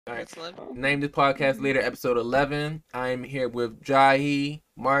All right. That's 11. Name This Podcast Later, episode 11. I'm here with Jahi,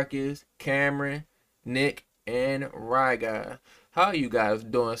 Marcus, Cameron, Nick, and Ryga. How are you guys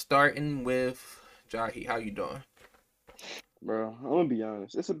doing? Starting with Jahi. How you doing? Bro, I'm gonna be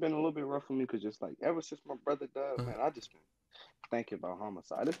honest. It's been a little bit rough for me because just like ever since my brother died, man, I just been thinking about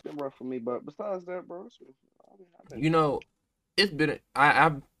homicide. It's been rough for me, but besides that, bro, I've been You know, it's been.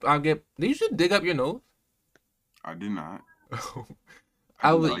 I'll get. You should dig up your nose. I did not.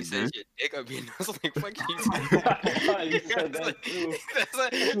 I did was. not. He said shit, dick up your nose. Like, fuck you. I thought you said that too.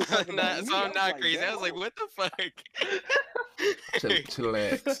 So I'm not crazy. I was like, what the fuck?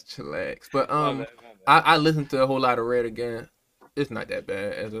 Chillax. But My bad. I listened to a whole lot of Red again. It's not that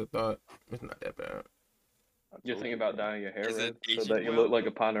bad as I thought. It's not that bad. You're thinking about dyeing your hair Is red it so that you look like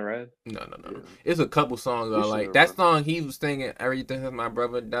a pond of red? No. Yeah. It's a couple songs I You like. should, That bro. song he was singing, Everything Since My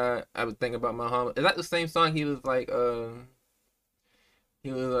Brother Died. I was thinking about my home. Is that the same song he was like,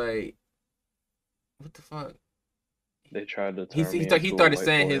 he was like, what the fuck? They tried to He turn me he into a started white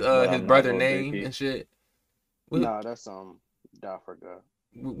saying boy, his but his I'm brother not name Biggie. and shit. What, Nah, that's I forgot.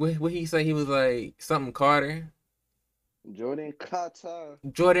 what he say? He was like something Carter. Jordan Carter.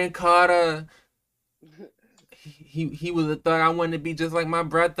 Jordan Carter. He was a thug. I wanted to be just like my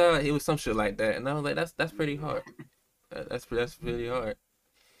brother. It was some shit like that, and I was like, that's pretty hard. That's pretty hard.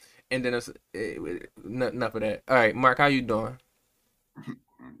 And then enough of that. All right, Mark, how you doing?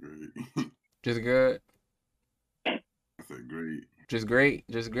 I'm great. Just good. I said great. Just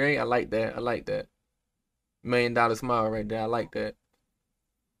great. I like that. $1 million smile right there. I like that.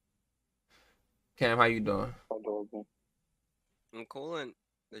 Cam, how you doing? I'm cool, and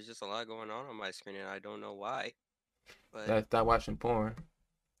there's just a lot going on my screen, and I don't know why. But Stop watching porn.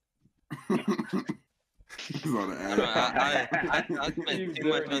 It's all the I don't know. ad. I spent You too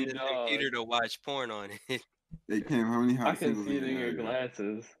much on dirty the dog. computer to watch porn on it. Hey Cam, how many I hot can singles see it in you your had, bro?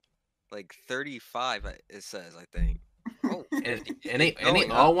 glasses. Like 35, it says, I think. Oh, And 50. they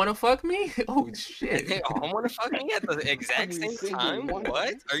Going all up. want to fuck me? Oh And shit. they all want to fuck me at the exact Every same single time? one.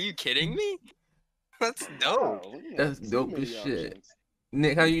 What? Are you kidding me? That's dope. Wow, we That's have so dope many as shit. options.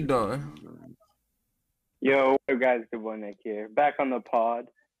 Nick, how you doing? Yo, what up, guys? Good one, Nick here. Back on the pod.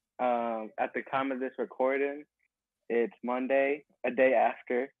 At the time of this recording, it's Monday, a day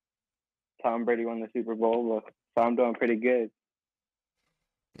after Tom Brady won the Super Bowl. So I'm doing pretty good.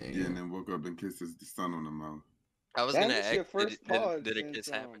 Yeah, and then woke up and kissed the sun on the mouth. I was Damn, gonna this ask, your first pod did a since kiss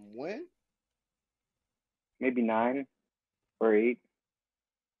happen? when? Maybe 9 or 8.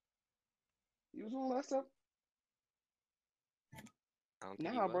 You was on last episode? I don't think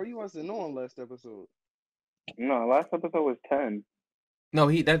he Nah, bro, was. you wasn't on last episode. No, last episode was 10. No,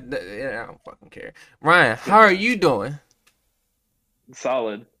 yeah, I don't fucking care. Ryan, how are you doing?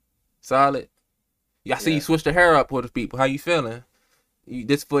 Solid. Solid. I see Yeah. you switched the hair up for the people. How you feeling?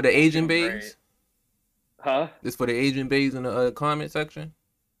 This for the Asian Feeling babes? great. Huh? This for the Asian babes in the comment section?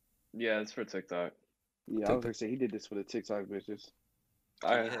 Yeah, it's for TikTok. Yeah, I was gonna say he did this for the TikTok bitches.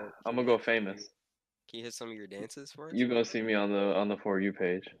 I'm gonna go famous. Can you hit some of your dances for us? You gonna see me on the For You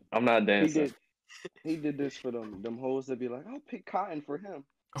page. I'm not dancing. He did this for them hoes that be like, I'll pick Cotton for him.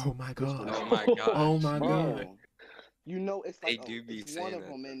 Oh my god. Oh my god. Oh my Bro, god. you know it's They like do be it's one saying of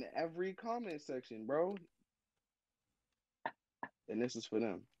that, them in every comment section, bro. And this is for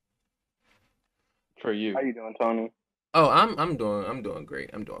them. For you. How you doing, Tony? Oh, I'm doing great.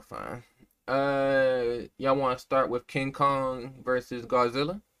 I'm doing fine. Y'all want to start with King Kong versus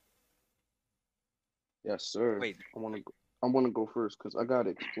Godzilla? Yes, sir. Wait. I want to go first because I gotta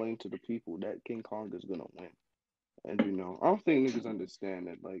explain to the people that King Kong is gonna win. And I don't think niggas understand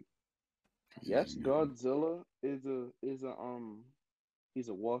that. Like, yes, Godzilla is he's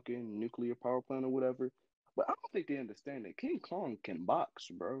a walking nuclear power plant or whatever. But I don't think they understand that King Kong can box,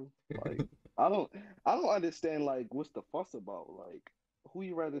 bro. Like, I don't understand like what's the fuss about. Like, who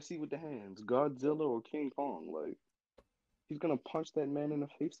you rather see with the hands, Godzilla or King Kong? Like, he's gonna punch that man in the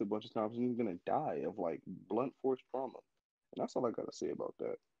face a bunch of times and he's gonna die of like blunt force trauma. And that's all I gotta say about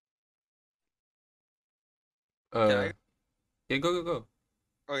that. Yeah, go.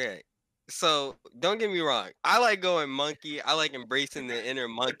 Okay. So don't get me wrong. I like going monkey. I like embracing the inner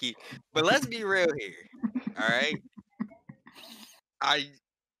monkey. But let's be real here. All right.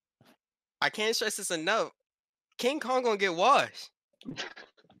 I can't stress this enough. King Kong gonna get washed.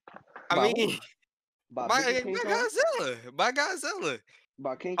 I By mean, who? By by Biggie King Kong? Godzilla. By Godzilla.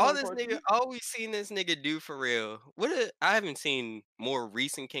 By King All Kong this Part nigga, 2? all we seen this nigga do for real. I haven't seen more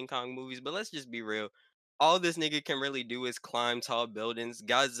recent King Kong movies, but let's just be real. All this nigga can really do is climb tall buildings.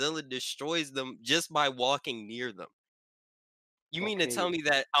 Godzilla destroys them just by walking near them. You mean to tell Okay. me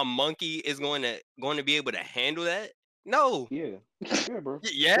that a monkey is going to be able to handle that? No. Yeah, bro.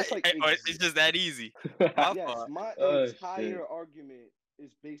 Yeah, That's like it's just that easy. My yes. fault. My Oh, entire shit. argument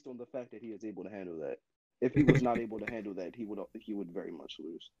is based on the fact that he is able to handle that. If he was not able to handle that, he would very much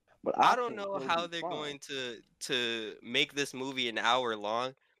lose. But I I don't think know he'll how be they're fine. going to make this movie an hour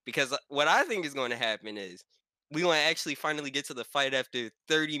long, because what I think is going to happen is we going to actually finally get to the fight after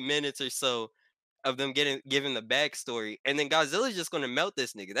 30 minutes or so of them giving the backstory, and then Godzilla's just going to melt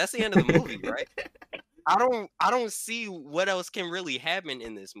this nigga. That's the end of the movie, right? I don't see what else can really happen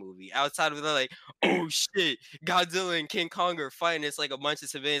in this movie outside of the like, oh shit, Godzilla and King Kong are fighting. It's like a bunch of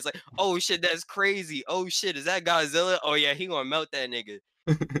civilians like, oh shit, that's crazy. Oh shit, is that Godzilla? Oh yeah, he gonna melt that nigga.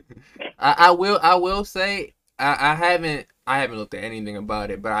 I will say I haven't looked at anything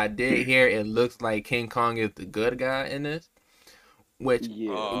about it, but I did hear it looks like King Kong is the good guy in this, which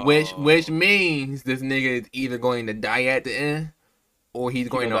Yeah. which means this nigga is either going to die at the end, or he's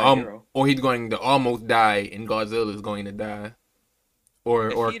going Kill to that hero. or he's going to almost die, and Godzilla is going to die, If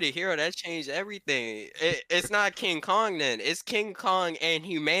or he the hero, that changed everything. It's not King Kong then. It's King Kong and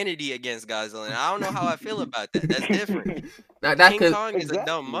humanity against Godzilla. And I don't know how I feel about that. That's different. that's King because Kong is a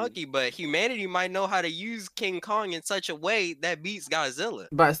dumb Exactly. monkey, but humanity might know how to use King Kong in such a way that beats Godzilla.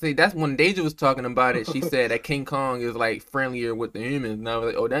 But see, that's when Deja was talking about it. She said that King Kong is like friendlier with the humans. And I was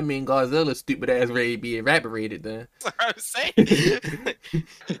like, oh, that means Godzilla's stupid ass ready to be evaporated then. That's what I'm saying.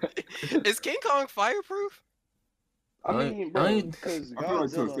 Is King Kong fireproof? I mean, bro, because I feel like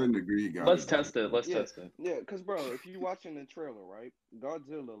to a certain Godzilla. degree, you got Let's test it. Let's Yeah, test it. yeah, because bro, if you watching the trailer, right,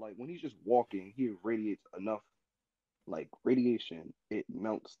 Godzilla, like when he's just walking, he radiates enough like radiation, it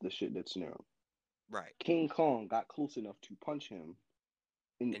melts the shit that's near him. Right. King Kong got close enough to punch him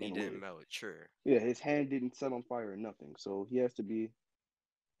And he in a didn't way. melt, sure. Yeah, his hand didn't set on fire or nothing, so he has to be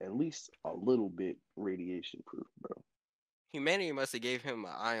at least a little bit radiation proof, bro. Humanity must have gave him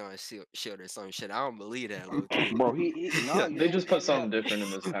an ion shield or some shit. I don't believe that, low key. Bro, nah, you They know just what put he something have? different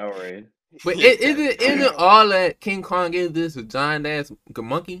in this Powerade. But He isn't have- all that King Kong is this a giant ass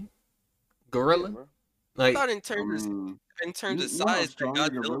monkey? yeah, Gorilla? bro. I Like, thought in I terms mean, of you know how size, that strong a Godzilla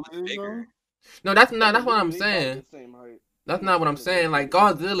gorilla was is, bigger. though? no, that's not. In the That's what I'm movie, they about saying. the same height. That's In the not what I'm trailer, saying. they Like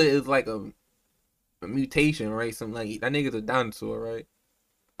about the Godzilla is like a mutation, right? Some like that nigga's a dinosaur, right?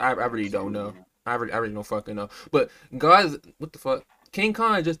 I really don't know. I really don't fucking know. But what the fuck? King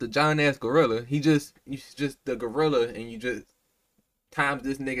Kong is just a giant ass gorilla. He's just the gorilla, and you just times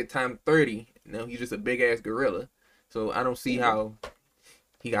this nigga times 30. You know, he's just a big ass gorilla. So I don't see how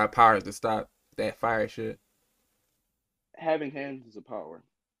he got powers to stop that fire shit. Having hands is a power.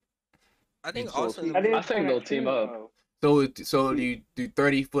 I think So if also he- That is I think kinda they'll team true, up. though. So do you do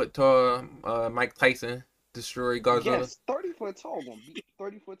 30-foot tall Mike Tyson destroy Godzilla? Yes, 30-foot tall gonna beat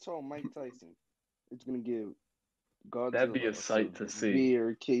 30-foot tall Mike Tyson. It's gonna give Godzilla That'd be a sight to see.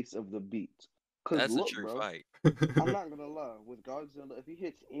 severe case of the beat. Cause that's look, a true bro, fight. I'm not gonna lie. With Godzilla, if he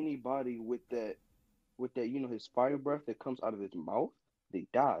hits anybody with that, his fire breath that comes out of his mouth, they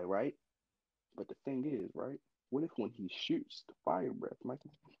die, right? But the thing is, right? What if when he shoots the fire breath, Mike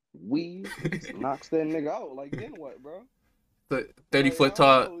just knocks that nigga out? Like then what, bro? 30-foot Like,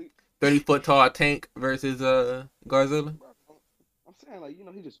 tall 30-foot tall tank versus Godzilla. Bro, I'm saying like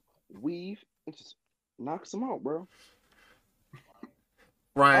he just weave and just knocks him out, bro.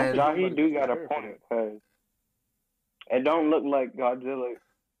 Ryan, Jahi do got a point, because it don't look like Godzilla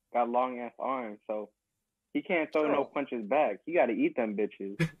got long ass arms, so he can't throw no punches back. He got to eat them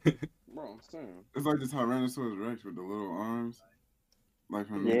bitches. Bro, I'm saying. It's like the Tyrannosaurus Rex with the little arms. Like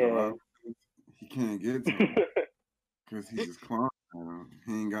from Yeah. he can't get to him because he's just clawing at him.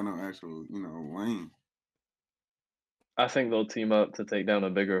 He ain't got no actual, lane. I think they'll team up to take down a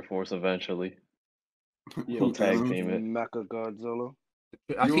bigger force eventually. Yeah, They'll tag team it. Mecha Godzilla.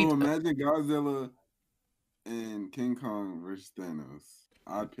 Imagine Godzilla and King Kong versus Thanos.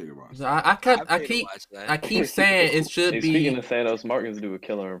 I'd pay to watch. So that. I keep saying it should be. Speaking of Thanos, Mark can do a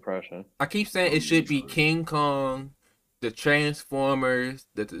killer impression. I keep saying it should be King Kong, the Transformers,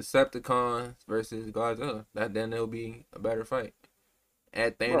 the Decepticons versus Godzilla. Then it'll be a better fight.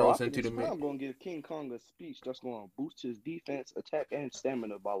 Add Thanos into the mix. I'm gonna give King Kong a speech that's gonna boost his defense, attack, and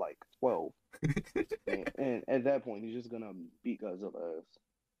stamina by like 12. and at that point, he's just gonna beat Godzilla ass.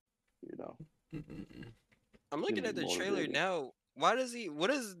 You know. I'm looking at the trailer now. What is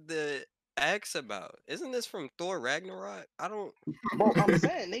the axe about? Isn't this from Thor Ragnarok? I don't. Bro, I'm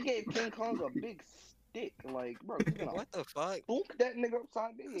saying they gave King Kong a big stick. Like, bro, he's gonna what the fuck? Book that nigga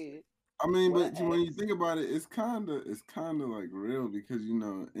upside the head. I mean, but when you think about it, it's kind of like real because in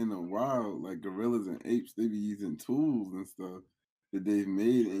the wild, like gorillas and apes, they be using tools and stuff that they've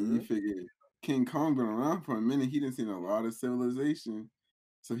made, and you figure King Kong been around for a minute. He didn't see a lot of civilization,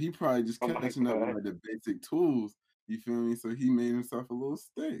 so he probably just catching up with like the basic tools. You feel me? So he made himself a little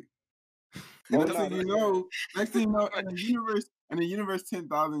stick. Oh, And no, next thing you know, in the universe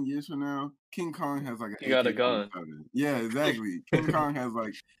 10,000 years from now, King Kong has like He an got a AK-47. gun. Yeah, exactly. King Kong has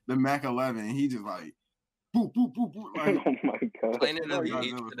like the Mac 11, and he just like boop boop boop boop like Oh my god. Planet of the Like,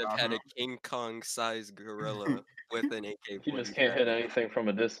 Apes Godzilla should have stop had a him. King Kong sized gorilla with an He just can't hit AK-47. anything from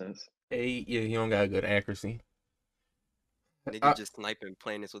a distance. Hey, yeah, he don't got good accuracy. Nigga just sniping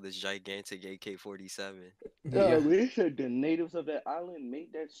planets with his gigantic AK-47. Yeah. they said the natives of that island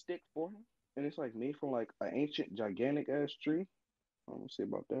made that stick for him, and it's like made from like an ancient gigantic ass tree. I don't see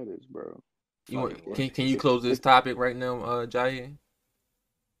about that is, bro. You Fucking want? what? Can you close this topic right now, Jair?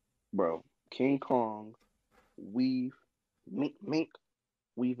 Bro, King Kong, weave, mink, mink,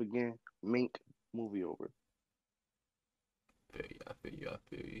 weave again, mink, movie over. I feel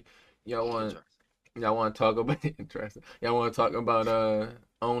you. Y'all want to talk about interesting? Y'all want to talk about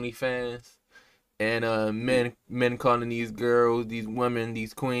OnlyFans and men calling these girls, these women,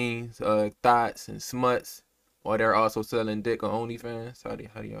 these queens, thoughts and smuts, or they're also selling dick on OnlyFans? How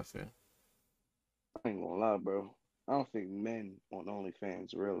do y'all feel? I ain't gonna lie, bro. I don't think men on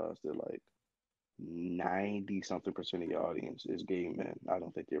OnlyFans realize that like 90-something% of your audience is gay men. I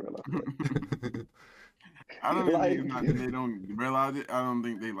don't think they realize that. I don't even Like, think it's not that they don't realize it. I don't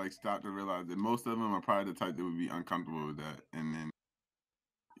think they like stop to realize it. Most of them are probably the type that would be uncomfortable with that, and then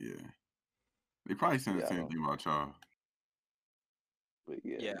yeah, they probably saying the yeah, I same don't. thing about y'all. But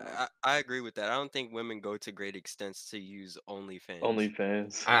yeah, Yeah, no. I agree with that. I don't think women go to great extents to use OnlyFans.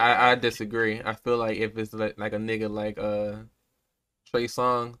 OnlyFans. I disagree. I feel like if it's like a nigga like Trey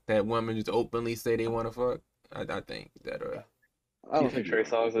Songz that women just openly say they want to fuck, I think that I You don't think think Trey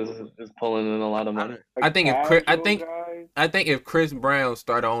he's gonna Songz do it. is pulling in a lot of I money? don't, I think if Chris, Casual guys. I think if Chris Brown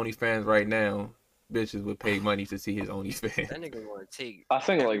started OnlyFans right now, bitches would pay money to see his that OnlyFans. nigga want to take I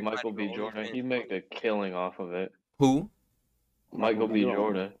think like everybody Michael B. with Jordan, OnlyFans he make money. a killing off of it. Who? Michael B.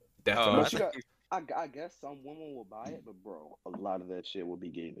 Jordan. That's Oh, what I'm I But you saying. got, I guess some women will buy it, but bro, a lot of that shit will be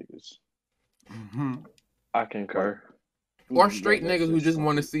gay niggas. I concur. Or straight That's niggas who just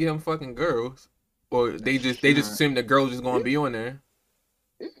want to something. see him fucking girls, or they just Right. assume the girls just gonna be on there.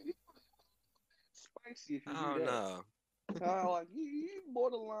 Spicy if you don't do that. know. Like you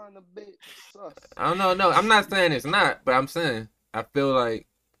borderline a bit sus. I don't know. No, I'm not saying it's not, but I'm saying I feel like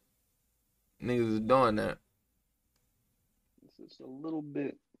niggas is doing that. It's a little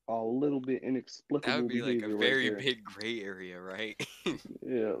bit inexplicable That would be like a behavior right very there. big gray area, right?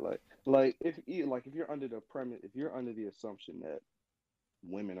 Yeah, if you're under the premise, if you're under the assumption that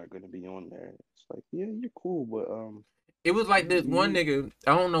women are going to be on there, it's like, yeah, you're cool, but It was like this one nigga.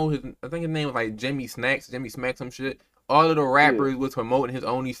 I don't know his. I think his name was like Jimmy Smack, some shit. All of the rappers was promoting his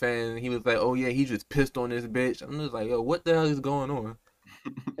OnlyFans. And he was like, "Oh yeah, he just pissed on this bitch." I'm just like, "Yo, what the hell is going on?"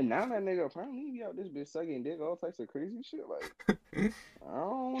 and now that nigga apparently he be out this bitch sucking dick, all types of crazy shit. Like, I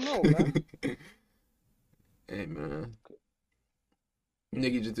don't know, man. Hey man,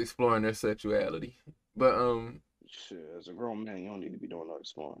 nigga just exploring their sexuality. But Shit, as a grown man, you don't need to be doing no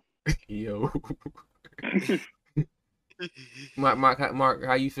exploring. yo, Mark,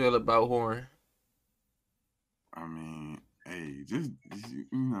 how you feel about horn? I mean, hey, just you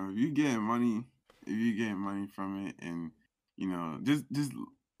know, if you getting money from it, and you know, just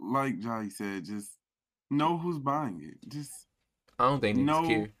like Jai said, just know who's buying it. Just I don't think niggas know,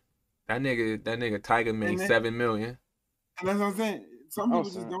 care. That nigga Tiger made $7 million. and that's what I'm saying. Some I'm people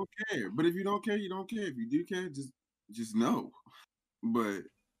just saying. don't care. But if you don't care, you don't care. If you do care, just know. But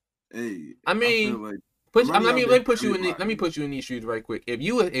hey, I I mean, feel like let me put you in let me put you in these shoes right quick. If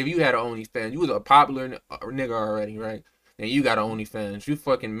you had an OnlyFans, you was a popular nigga already, right? And you got an OnlyFans, you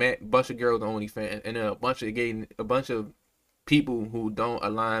fucking met bunch of girls on OnlyFans, and then a bunch of people who don't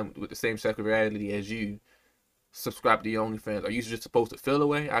align with the same sexuality as you subscribe to your OnlyFans. Are you just supposed to feel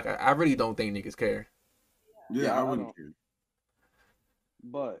away? I really don't think niggas care. Yeah, I wouldn't care.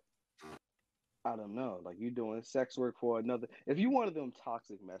 But I don't know. Like you doing sex work for another. If you one of them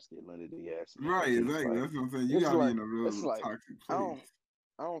toxic masculinity ass, Right, exactly. That's what I'm saying. You gotta be in a real toxic place.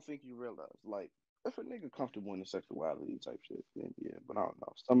 I don't think you realize, like, if a nigga comfortable in the sexuality type shit, then yeah. But I don't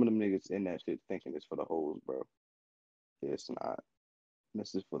know. Some of them niggas in that shit thinking it's for the hoes, bro. Yeah, it's not.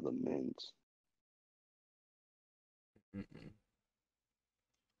 This is for the men's.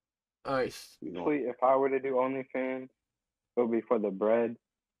 All right. If I were to do OnlyFans, it would be for the bread.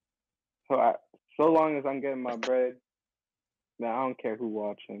 So long as I'm getting my bread, man, I don't care who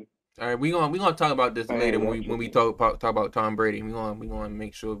watching. All right, we gonna talk about this later when we talk about Tom Brady. We gonna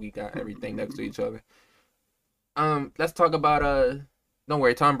make sure we got everything next to each other. Let's talk about Don't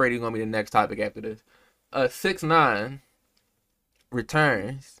worry, Tom Brady gonna be the next topic after this. 6ix9ine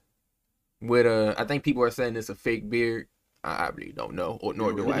returns with I think people are saying it's a fake beard. I really don't know, or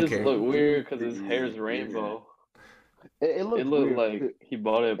nor do It I just care. look weird because his hair's Yeah. rainbow. It It looks looked weird, like he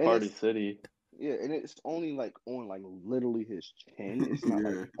bought it at and Party it's City. yeah, and it's only like on like literally his chin. It's not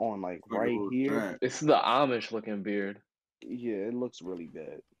like Yeah. on like It's like a right little here. strap. It's the Amish looking beard. Yeah, it looks really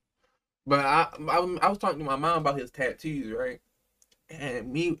bad. But I was talking to my mom about his tattoos, right?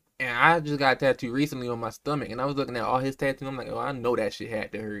 And I just got a tattoo recently on my stomach, and I was looking at all his tattoos. I'm like, oh, I know that shit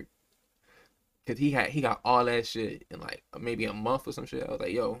had to hurt, cause he got all that shit in like maybe a month or some shit. I was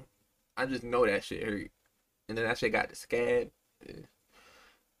like, yo, I just know that shit hurt, and then that shit got the scab. Yeah.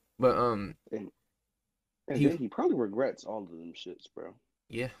 But And he then he probably regrets all of them shits, bro.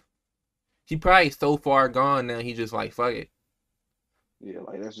 yeah, he probably so far gone now. He just like fuck it. Yeah,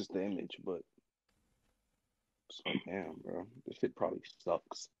 like that's just the image, but it's like, damn, bro, this shit probably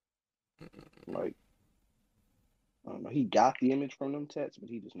sucks. Like, I don't know. He got the image from them tats, but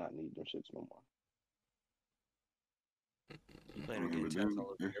he does not need them shits no more. You I plan on mean, getting but tats then all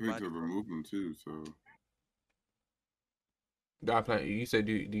over they your think body, to bro? remove them too. So Do I plan? You said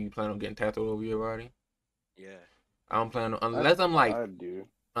do you plan on getting tattooed over your body? Yeah. I don't plan on I do.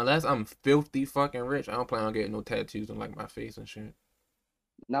 unless I'm filthy fucking rich. I don't plan on getting no tattoos on like my face and shit.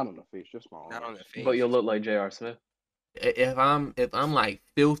 Not on the face, just my Not on arms. the face. But you'll look like J.R. Smith. If I'm like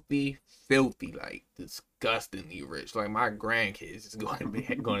filthy, like disgustingly rich, like my grandkids is going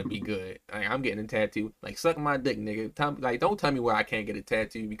to be good. Like, I'm getting a tattoo. Like suck my dick, nigga. Don't tell me where I can't get a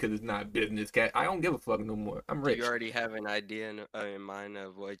tattoo because it's not business. Cat. I don't give a fuck no more. I'm Do rich. you already have an idea in mind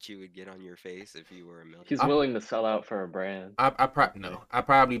of what you would get on your face if you were a millionaire? He's willing to sell out for a brand. No. I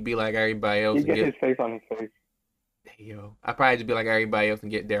probably be like everybody else You and get get his face on his face. yo. I probably just be like everybody else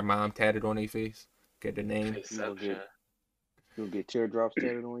and get their mom tatted on their face. Get their name. Faceception. You'll get teardrops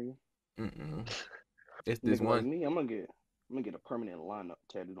tatted on you. It's this Nigga like one. me, I'm gonna get a permanent lineup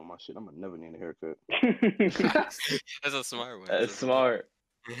tattooed on my shit. I'm gonna never need a haircut. That's a smart one. That's smart.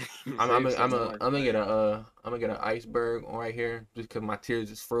 I'm Save some gonna get an iceberg right here just cause my tears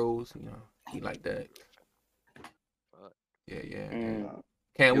just froze. You know, he like that. Fuck. Yeah. Nah.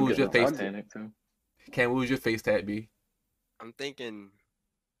 Can't You'll lose get your the face. Titanic too. Can't lose your face tat B. I'm thinking.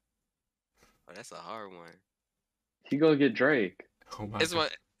 Oh, that's a hard one. He gonna get Drake. Oh my It's god.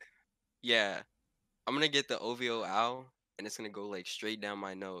 what. Yeah, I'm gonna get the OVO owl, and it's gonna go like straight down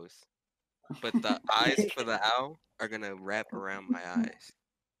my nose. But the eyes for the owl are gonna wrap around my eyes.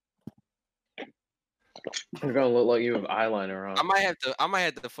 You're gonna look like you have eyeliner I on. might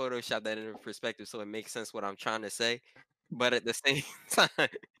have to Photoshop that into perspective so it makes sense what I'm trying to say. But at the same time,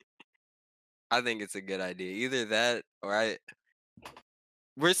 I think it's a good idea. Either that or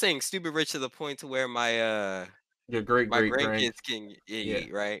we're saying stupid rich to the point to where my Your great my grand. grandkids can Yeah.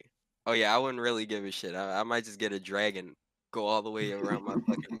 eat, right? Oh yeah, I wouldn't really give a shit. I might just get a dragon, go all the way around my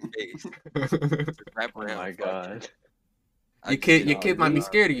fucking face, wrap Oh around. my Fuck god. it. Your I'd just get kid all might be the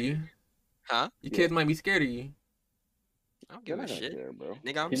scared of you. Huh? Your Yeah. kids might be scared of you. I don't They're give a not gonna shit, care, bro.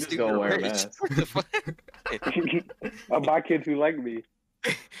 nigga. I'm He just stupid gonna wear a rich. mask. What the fuck? I'll buy kids who like me.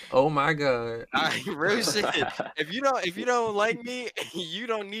 Oh my god. Real shit. If you don't like me, you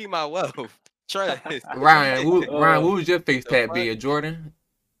don't need my wealth. Trust. Ryan, what was your face The tat be? fuck? A Jordan?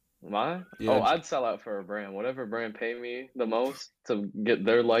 Mine? Yeah. Oh, I'd sell out for a brand. Whatever brand pay me the most to get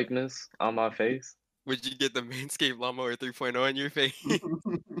their likeness on my face. Would you get the Manscaped Lawnmower 3.0 on your face?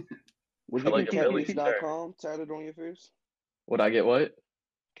 Would For you like get $1 million. catbeast.com tatted on your face? Would I get what?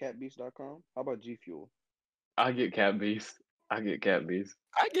 Catbeast.com? How about G Fuel? I get Cat Beast. I get Cat Beast.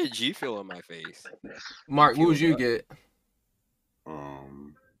 I get G Fuel on my face. Mark, what would you Fuel, get?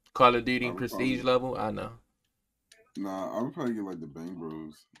 um, Call of Duty I would prestige probably- level? I know. nah, I would probably get like the Bang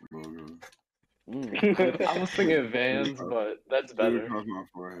Bros logo. I was thinking Vans, but that's Straight better. across my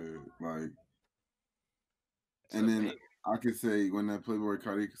forehead, like. And then I could say when that Playboy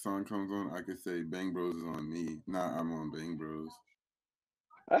Cardi song comes on, I could say Bang Bros is on me, not I'm on Bang Bros.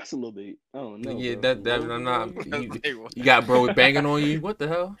 That's a little bit. I don't know. Yeah, bro. that Logo I'm not. on You got bros banging on you? What the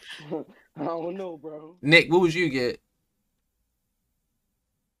hell? you? I don't know, bro. Nick, what would you get?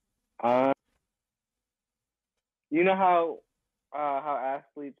 You know how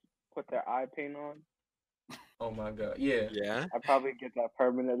athletes put their eye paint on? Oh my god. Yeah. Yeah. I probably get that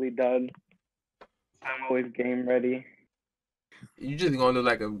permanently done. I'm always game ready. You just gonna look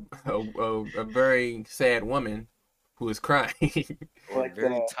like a very sad woman who is crying. Like Very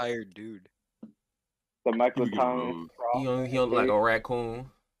the tired dude. Michael You get Thomas. those. he don't look like a raccoon.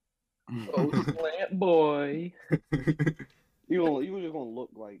 Oh, slant boy. You just gonna look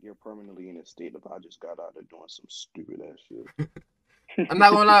like you're permanently in a state of I just got out of doing some stupid ass shit. I'm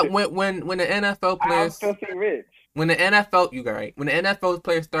not gonna lie. When the NFL I'm players, filthy rich. When the NFL, you got right. When the NFL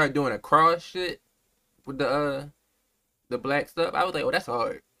players started doing a cross shit with the black stuff, I was like, oh, that's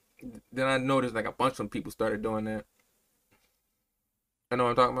hard. Then I noticed like a bunch of people started doing that. I know what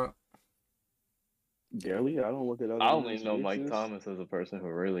I'm talking about. Barely. I don't look at other I only niggas' know Mike faces. Thomas as a person who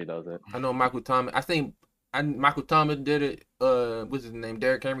really does it. I know Michael Thomas. I think Michael Thomas did it. What's his name?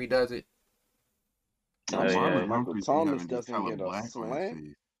 Derrick Henry does it. Oh Marlon yeah. Michael Humphreys be Thomas having just doesn't hella get a black on his slant.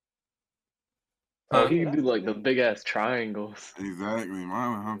 face. Oh, Huh? he Yeah, can do that's the like the thing. big ass triangles. Exactly.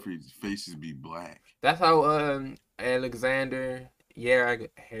 Marlon Humphreys' faces be black. That's how Alexander Jair.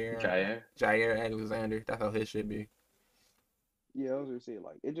 Jair Alexander. That's how his should be. Yeah, I was gonna say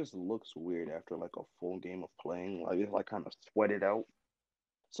like it just looks weird after like a full game of playing. Like it's like kind of sweated out.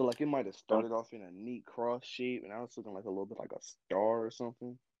 So like it might have started off in a neat cross shape, and now it's looking like a little bit like a star or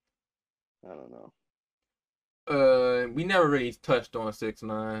something. I don't know. We never really touched on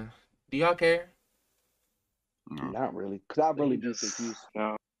 6ix9ine. Do y'all care? No. Not really, because I really He do just think he's.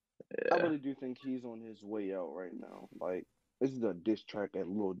 No. I yeah. really do think he's on his way out right now. Like this is a diss track at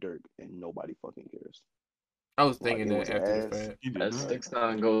Lil Durk, and nobody fucking cares. I was Like thinking it that was after the ass. fact. He did As that. Like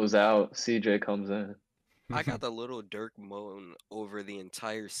 6ix9ine goes out, CJ comes in. I got the little Dirk moan over the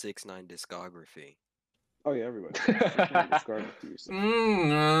entire 6ix9ine discography. oh yeah, everybody does. Just not discography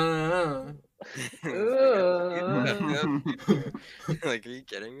yourself. Like, are you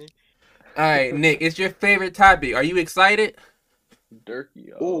kidding me? All right, Nick, it's your favorite topic. Are you excited? Dirky.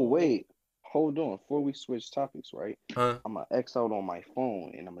 Oh wait, hold on. Before we switch topics, right? Huh? I'm gonna X out on my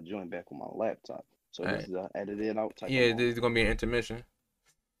phone and I'm gonna join back on my laptop. So All this right. is a edited out type of Yeah, moment. this is gonna be an intermission.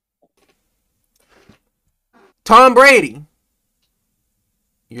 Tom Brady,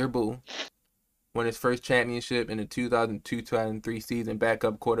 your boo, won his first championship in the 2002-2003 season.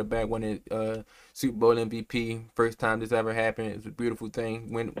 Backup quarterback, won it Super Bowl MVP. First time this ever happened. It was a beautiful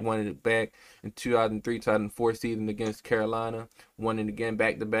thing. Won it back in 2003-2004 season against Carolina. Won it again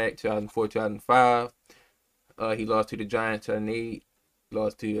back to back 2004-2005. He lost to the Giants 2008.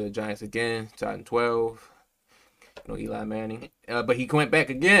 Lost to the Giants again 2012. No Eli Manning. But he went back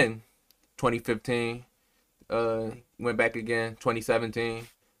again 2015. Went back again 2017.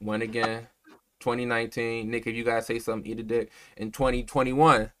 Won again 2019. Nick, if you guys say something, eat a dick. In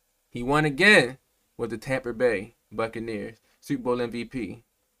 2021, he won again with the Tampa Bay Buccaneers. Super Bowl MVP.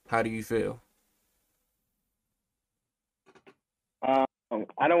 How do you feel? I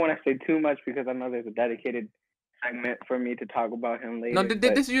don't want to say too much because I know there's a dedicated segment for me to talk about him later. No,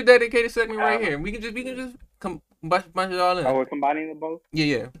 this is your dedicated segment right here. We can just come bunch it all in. Oh, we're combining them both?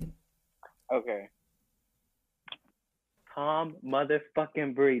 Yeah. Okay. Tom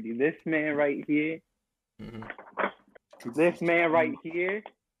motherfucking Brady. This man right here. Mm-hmm. This man right here.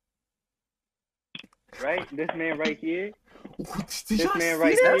 Right? This man right here. This man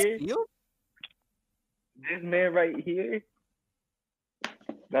right here. This man right here.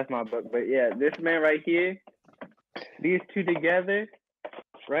 That's my book. But yeah, this man right here. These two together.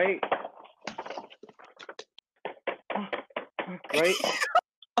 Right? Right?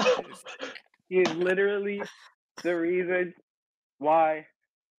 He is literally the reason why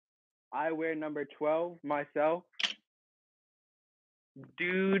I wear number 12 myself.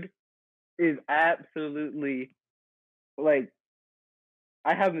 Dude is absolutely like,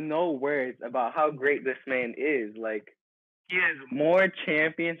 I have no words about how great this man is. Like, he has more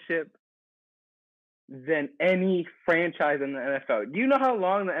championships than any franchise in the NFL. Do you know how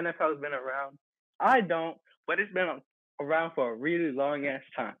long the NFL has been around? I don't, but it's been around for a really long ass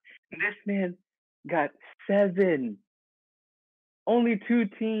time. And this man got 7. Only 2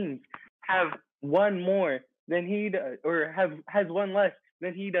 teams have one more than he does, or has one less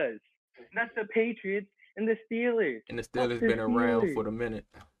than he does. And that's the Patriots and the Steelers. And the Steelers been around for the minute.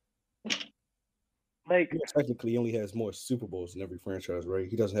 Like, technically, he only has more Super Bowls than every franchise, right?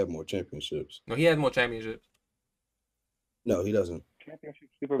 He doesn't have more championships. No, he has more championships. No, he doesn't. championship,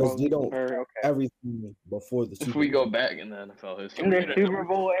 Super Because Bowl, they don't okay. everything before the Super If we Bowl. go back in the NFL history, In the Super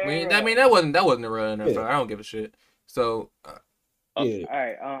Bowl era. that wasn't a real NFL. Yeah. I don't give a shit. So Yeah. All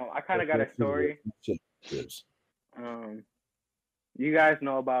right. I kind of got a story. Championships. You guys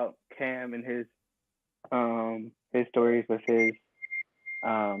know about Cam and his stories with his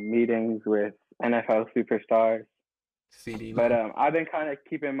meetings with NFL superstars. CD. But I've been kind of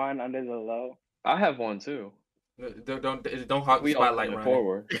keeping mine under the low. I have one too. Don't hog the We all spotlight, bring it Ryan.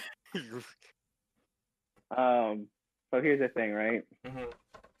 forward. So here's the thing, right? Mm-hmm.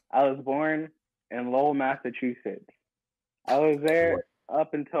 I was born in Lowell, Massachusetts. I was there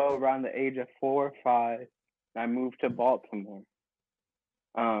up until around the age of 4 or 5. And I moved to Baltimore.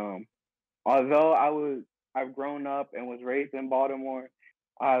 Although I've grown up and was raised in Baltimore,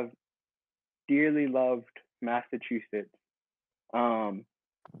 I've dearly loved Massachusetts. And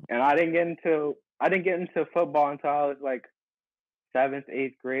I didn't get into football until I was like 7th,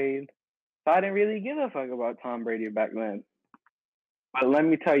 8th grade. So I didn't really give a fuck about Tom Brady back then. But let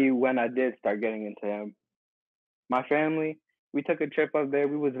me tell you when I did start getting into him. My family, we took a trip up there.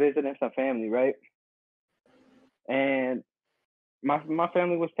 We was visiting some family, right? And my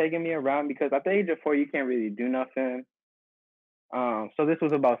family was taking me around because at the age of 4, you can't really do nothing. So this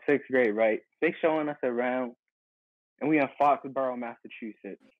was about 6th grade, right? They showing us around, and we in Foxborough,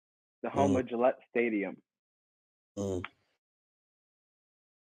 Massachusetts, the home of Gillette Stadium.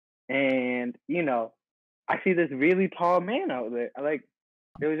 And you know, I see this really tall man out there.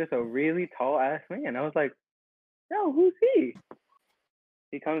 It was just a really tall ass man. I was like, yo, who's he?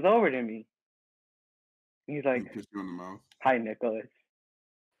 He comes over to me. He's like, Kiss you on the mouth. hi, Nicholas.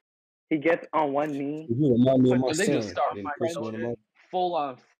 He gets on one knee. You remind me of my But they son. just start Then kiss you on the mouth. full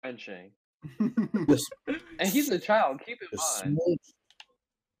on Frenching. Yes. And he's a child, keep in Yes. mind.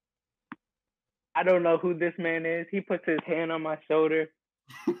 I don't know who this man is. He puts his hand on my shoulder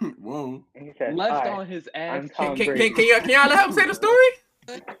Whoa. and he says, Left hi, on his ass. I'm Tom Can Brady. y'all let him say the story?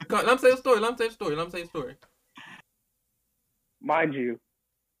 Let him say the story. Mind you,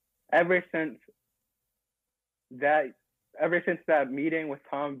 ever since that meeting with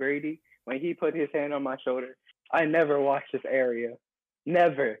Tom Brady, when he put his hand on my shoulder, I never washed this area.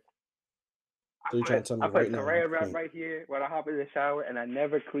 Never. So you're trying to tell me I put right now? Saran wrap right here when I hop in the shower, and I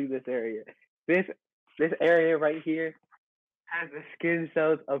never clean this area. This area right here has the skin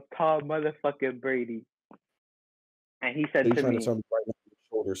cells of Tom motherfucking Brady. And he So said you're to trying me, to tell me right now your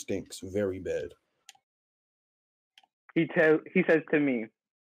shoulder stinks very bad. he says to me,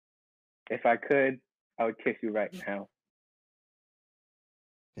 if I could, I would kiss you right now.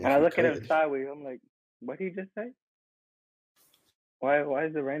 If And I you look at him could. sideways. I'm like, what did he just say? Why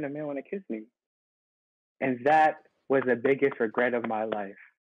does a random man want to kiss me? And that was the biggest regret of my life.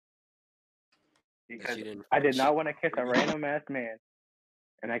 Because I did not want to kiss a random ass man.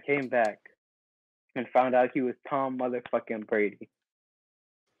 And I came back and found out he was Tom motherfucking Brady.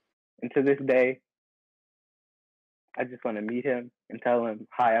 And to this day, I just want to meet him and tell him,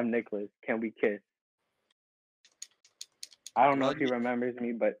 hi, I'm Nicholas. Can we kiss? I don't know if he remembers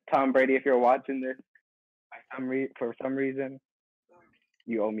me, but Tom Brady, if you're watching this, for some reason,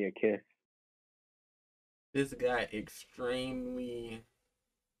 you owe me a kiss. This guy extremely.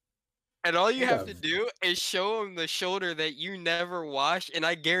 And all you have to do is show him the shoulder that you never washed, and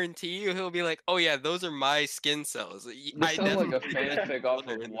I guarantee you he'll be like, "Oh yeah, those are my skin cells." This sounds like a fanfic off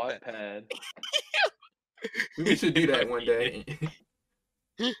of Wattpad. We should do that one day.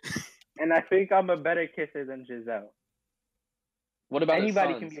 And I think I'm a better kisser than Giselle. What about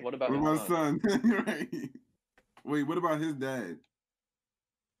Anybody his sons? can be. What about What his about son? son? Right. Wait, what about his dad?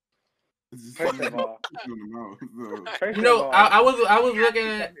 First of all, you know, I was looking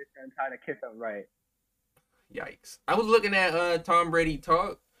at and trying to kiss him right. Yikes! I was looking at Tom Brady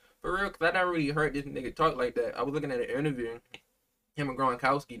talk for real because I never really heard this nigga talk like that. I was looking at an interview. Him and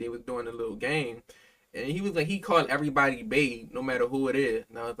Gronkowski, they was doing a little game, and he was like, he called everybody babe, no matter who it is.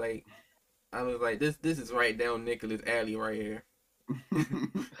 And I was like, this is right down Nicholas' alley right here.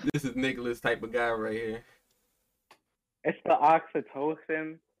 This is Nicholas type of guy right here. It's the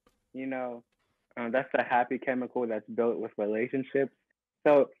oxytocin, you know, that's the happy chemical that's built with relationships.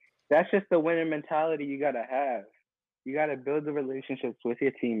 So that's just the winning mentality you gotta have. You gotta build the relationships with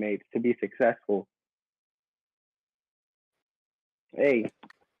your teammates to be successful. Hey,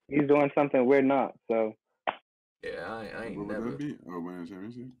 he's doing something we're not. So yeah, I ain't what never. Would that be? Oh, winning a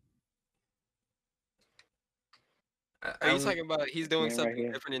championship. Are you talking about he's doing something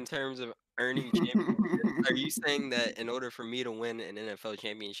right different in terms of earning championships? Are you saying that in order for me to win an NFL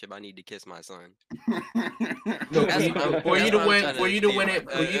championship, I need to kiss my son? No, for you to win an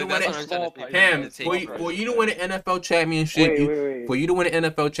NFL championship, for you to win an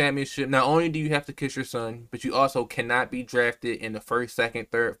NFL championship, not only do you have to kiss your son, but you also cannot be drafted in the 1st, 2nd,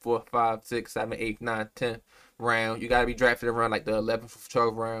 3rd, 4th, 5th, 6th, 7th, 8th, 9th, 10th round. You gotta be drafted around like the 11th,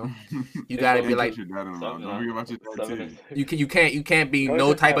 12th round. You gotta be like, you can't be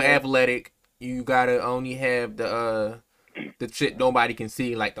no type of athletic. You gotta only have the shit nobody can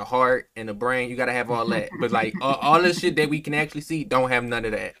see, like the heart and the brain. You gotta have all that. But like all this shit that we can actually see, don't have none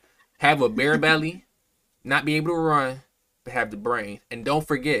of that. Have a bare belly, not be able to run, but have the brain. And don't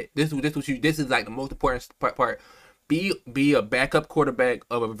forget, this is like the most important part. Be a backup quarterback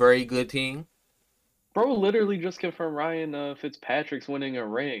of a very good team. Bro literally just confirmed Ryan Fitzpatrick's winning a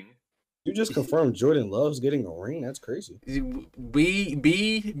ring. You just confirmed Jordan Love's getting a ring? That's crazy.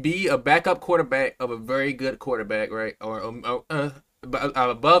 Be a backup quarterback of a very good quarterback, right? Or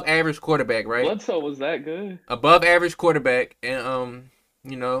above average quarterback, right? Bledsoe was that good? Above average quarterback, and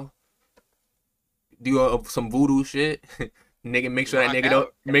you know, do some voodoo shit. Nigga, make sure that Rock nigga out.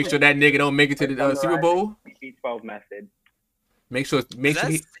 don't make it to the Super Bowl. B12 method. Make sure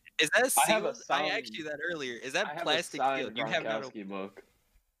he. Is that I have a sealed? I signed- asked you that earlier. Is I that have a plastic signed sealed? You have not. Gronkowski mug.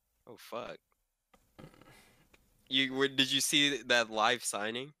 Oh fuck. Did you see that live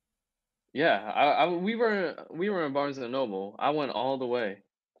signing? Yeah, we were in Barnes and Noble. I went all the way.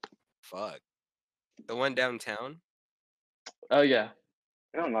 Fuck. The one downtown? Oh yeah,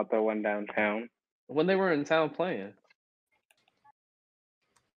 No, not the one downtown. when they were in town playing.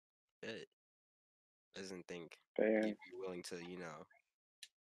 Shit. Doesn't think Damn. you'd be willing to,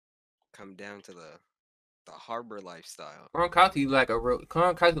 come down to the harbor lifestyle. Gronkowski like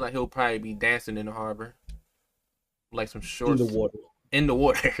he'll probably be dancing in the harbor, like some In shorts the water. in the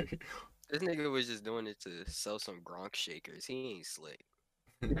water. This nigga was just doing it to sell some Gronk shakers. He ain't slick.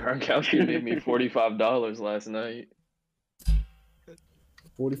 Gronkowski made me $45 last night.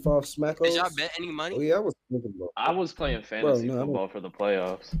 45 smackos. Did y'all bet any money? Oh yeah, I was thinking about. I was playing fantasy no, I don't- football for the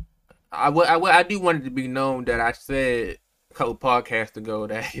playoffs. I do want it to be known that I said a couple podcasts ago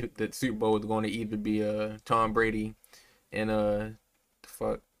that the Super Bowl was going to either be Tom Brady and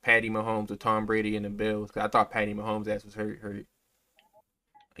Patty Mahomes or Tom Brady and the Bills. 'Cause I thought Patty Mahomes' ass was hurt.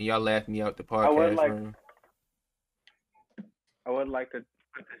 And y'all laughed me out the podcast room. I would like to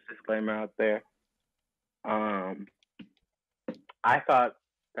put this disclaimer out there. I thought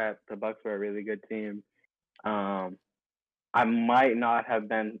that the Bucks were a really good team. I might not have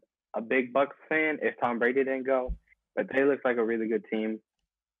been a big Bucks fan if Tom Brady didn't go, but they look like a really good team.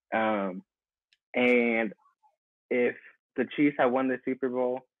 And if the Chiefs had won the Super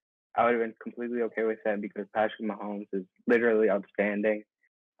Bowl, I would have been completely okay with that because Patrick Mahomes is literally outstanding.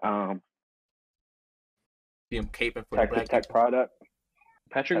 See him caping for the Texas black Tech people. product.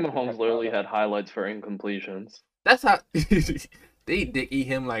 Patrick That's Mahomes the literally product. had highlights for incompletions. That's how they dick eat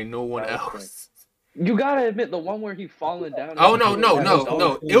him like no one That was else. You gotta admit the one where he falling down. Oh and no, he no, had no, his own-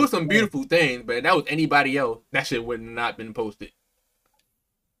 no! It was some beautiful things, but that was anybody else. That shit would not been posted.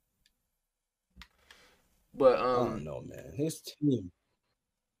 But I don't know, man. His team.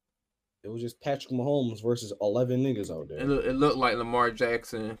 It was just Patrick Mahomes versus 11 niggas out there. it looked like Lamar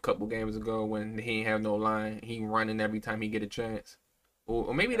Jackson a couple games ago when he ain't have no line. He running every time he get a chance.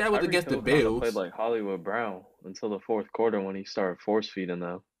 Or maybe that was Tyreek against the Hill kinda Bills. Played like Hollywood Brown until the fourth quarter when he started force feeding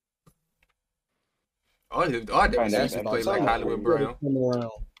them. All the That's receivers about played time. like Hollywood Brown. Come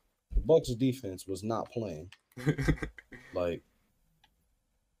around, the Bucks defense was not playing. Like,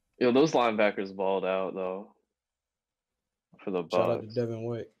 Yo, those linebackers balled out though. For the shout out to Bucks. Devin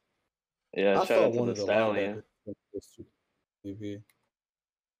White. Yeah, I shout thought out to one the of the Stallion. linebackers.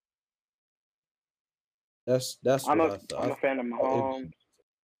 That's I'm what I a thought. fan of Mahomes.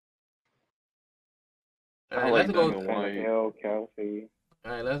 All I right, like let's go. Devin Fan of White. Hill, Kelsey.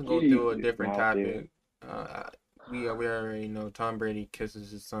 All right, let's go He- through a different Matthew. topic. We already know Tom Brady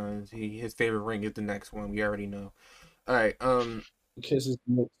kisses his sons. His favorite ring is the next one. We already know. All right. Kisses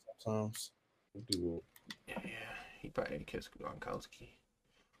the Knicks sometimes. Yeah, he probably didn't kiss Gronkowski.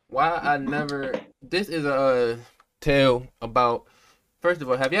 Why I never. This is a tale about. First of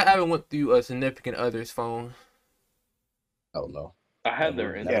all, have y'all ever went through a significant other's phone? I don't know. I had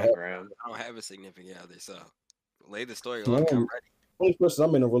their Yeah. Instagram. I don't have a significant other, so lay the story No, on. I'm ready. Only person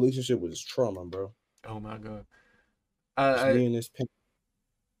I'm in a relationship with is trauma, bro. Oh my god. It's me and this pimp.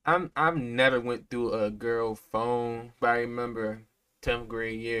 I've never went through a girl phone, but I remember 10th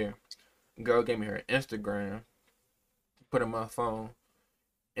grade year, girl gave me her Instagram, put it on my phone,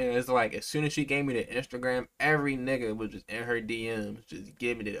 and it's like as soon as she gave me the Instagram, every nigga was just in her DMs, just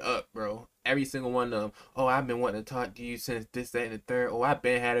giving it up, bro. Every single one of them. Oh, I've been wanting to talk to you since this, that, and the third. Oh, I've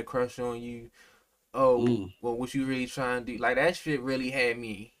been had a crush on you. Oh, well, what you really trying to do? Like that shit really had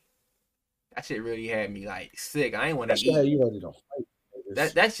me. That shit really had me like sick. I ain't want to That shit had eat. you ready to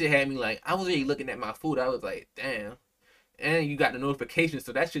fight. That shit had me like I was really looking at my food. I was like, damn. And you got the notification,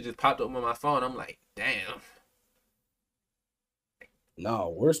 so that shit just popped up on my phone. I'm like, damn. No,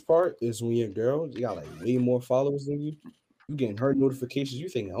 worst part is when your girl, you got like way more followers than you. You getting her notifications. You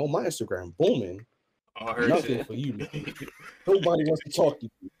thinking, oh, my Instagram booming. All her Nothing shit. for you. Nobody wants to talk to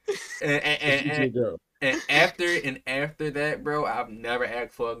you. She's your girl. And after that, bro, I've never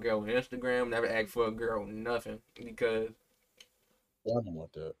asked for a girl on Instagram. Never asked for a girl nothing because Yeah, I don't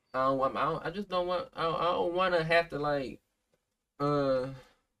want that. I just don't want. I don't want to have to like, not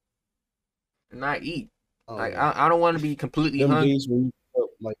eat. Like I don't want to be completely Them hungry. days when you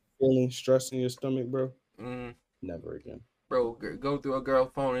felt like feeling stress in your stomach, bro. Mm. Never again. bro, go through a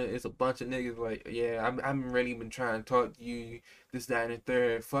girl phone and it's a bunch of niggas like, yeah, I'm really been trying to talk to you, this, that, and the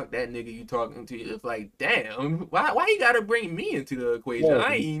third. Fuck that nigga you talking to. It's like, damn, why you gotta bring me into the equation? Yo,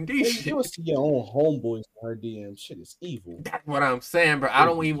 I ain't even do you shit. see your own homeboys in her DM. Shit is evil. That's what I'm saying, bro. I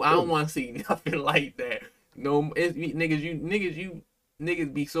don't want to see nothing like that. No, it's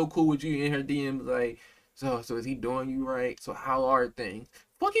niggas be so cool with you in her DMs, like, so is he doing you right? So how are things?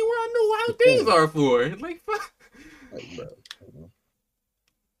 Fuck, you want to know how things are for? Like, fuck. Like, bro,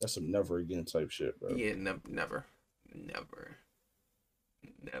 that's some never again type shit, bro. Yeah, never.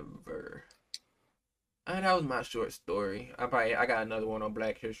 That was my short story. I got another one on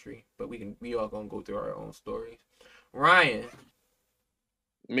Black History, but we all gonna go through our own stories. Ryan,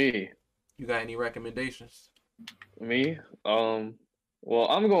 Me. you got any recommendations? Me? Well,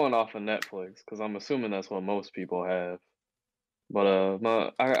 I'm going off of Netflix because I'm assuming that's what most people have. But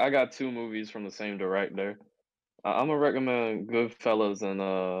I got two movies from the same director. I'm gonna recommend Goodfellas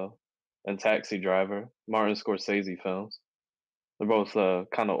and Taxi Driver, Martin Scorsese films. They're both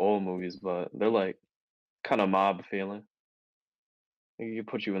kind of old movies, but they're like kind of mob feeling. You can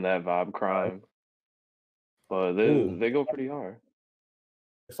put you in that vibe, crime, but Ooh. they go pretty hard.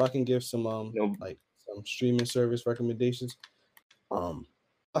 If I can give some No. like some streaming service recommendations, I'm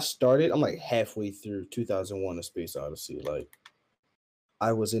like halfway through 2001: A Space Odyssey. Like,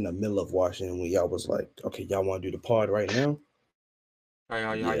 I was in the middle of watching when y'all was like, okay, y'all want to do the pod right now?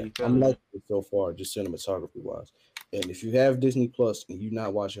 How you I'm feeling? liking it so far, just cinematography wise. And if you have Disney Plus and you're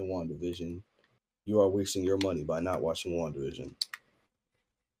not watching WandaVision, you are wasting your money by not watching WandaVision.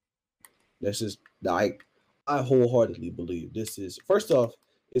 This is I wholeheartedly believe this is, first off,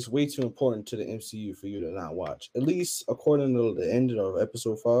 it's way too important to the MCU for you to not watch. At least according to the end of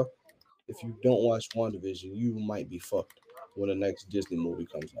episode 5, if you don't watch WandaVision, you might be fucked when the next Disney movie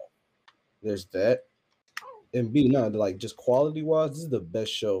comes out. There's that. And B, not like just quality wise, this is the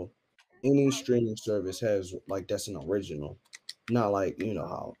best show any streaming service has, like that's an original. Not like, you know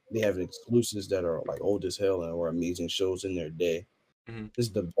how they have exclusives that are like old as hell and or amazing shows in their day. Mm-hmm. This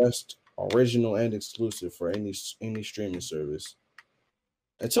is the best original and exclusive for any streaming service.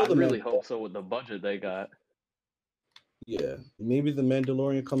 I really hope so with the budget they got. Yeah, maybe the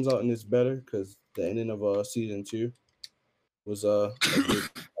Mandalorian comes out and it's better because the ending of season 2 was a good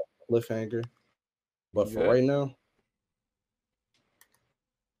cliffhanger. But for right now,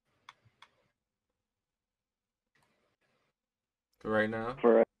 right, no,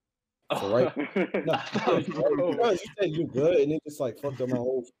 you said you good, and it just like fucked up my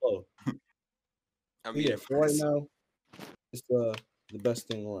whole flow. I mean, yeah, for right now, it's the best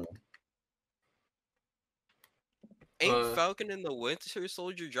thing running. Ain't Falcon and the Winter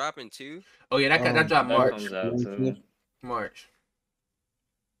Soldier dropping too? Oh yeah, that dropped March. Comes out soon. March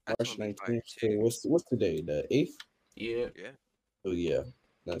 19th. So what's today? The 8th? Yeah. Oh yeah,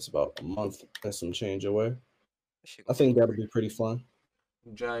 that's about a month and some change away. I think that'll be pretty fun.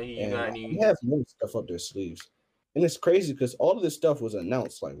 Johnny, you and got any? They have more stuff up their sleeves, and it's crazy because all of this stuff was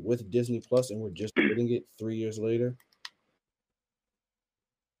announced like with Disney Plus, and we're just getting it 3 years later.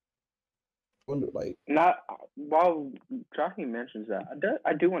 I wonder, like, not while Johnny mentions that,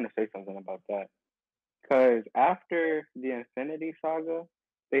 I do want to say something about that, because after the Infinity Saga,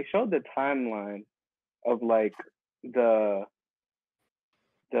 they showed the timeline of like the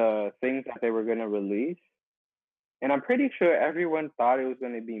things that they were going to release, and I'm pretty sure everyone thought it was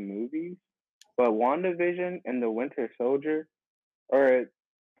going to be movies, but WandaVision and the Winter Soldier, or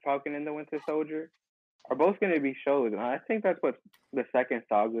Falcon and the Winter Soldier, are both going to be shows, and I think that's what the second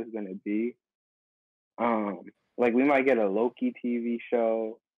saga is going to be. Like we might get a Loki TV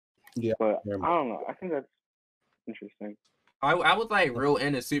show, but I don't know. I think that's interesting. I was like real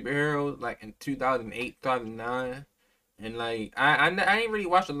into superheroes like in 2008, 2009, and like I ain't really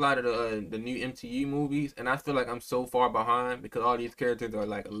watched a lot of the new MCU movies, and I feel like I'm so far behind because all these characters are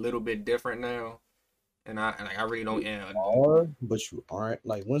like a little bit different now, and I really don't. But you aren't.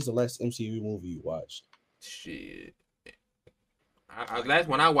 Like, when's the last MCU movie you watched? Shit, last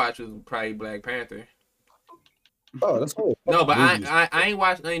one I watched was probably Black Panther. Oh, that's cool. No, but I ain't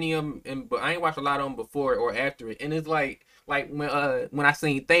watched any of them, but I ain't watched a lot of them before or after it. And it's like when I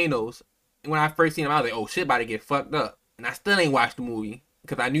seen Thanos, when I first seen him, I was like, oh shit, about to get fucked up. And I still ain't watched the movie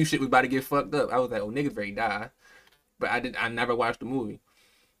because I knew shit was about to get fucked up. I was like, oh niggas ready die, but I never watched the movie.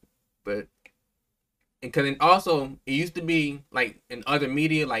 But because also it used to be like in other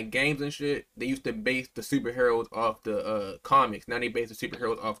media like games and shit, they used to base the superheroes off the comics. Now they base the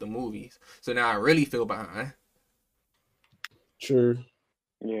superheroes off the movies. So now I really feel behind. True.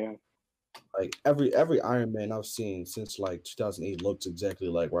 Yeah. Like every Iron Man I've seen since like 2008 looks exactly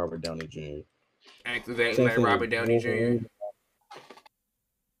like Robert Downey Jr. Exactly like Robert Downey Jr.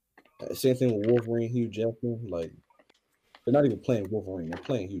 Same thing with Wolverine, Hugh Jackman. Like they're not even playing Wolverine; they're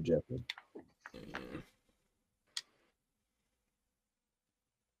playing Hugh Jackman. Yeah.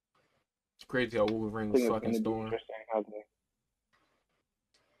 It's crazy how Wolverine I was think it's fucking gonna be Storm. interesting how they,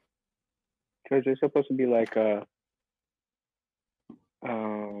 because they're supposed to be like there's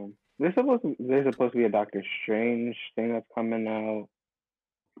supposed to be a Doctor Strange thing that's coming out.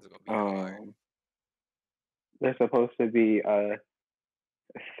 It's gonna be hard. There's supposed to be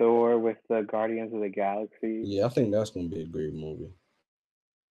Thor with the Guardians of the Galaxy. Yeah, I think that's gonna be a great movie.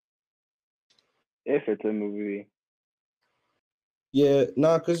 If it's a movie. Yeah,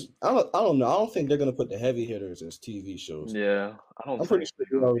 nah, because I don't know. I don't think they're gonna put the heavy hitters as TV shows. Yeah, I don't I'm pretty think sure they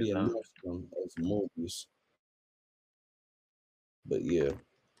they will already get them. announced them as movies. But yeah,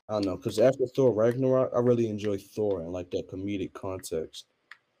 I don't know, because after Thor Ragnarok, I really enjoy Thor and like that comedic context.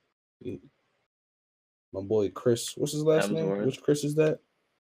 My boy Chris, what's his last name? Hemsworth. Which Chris is that?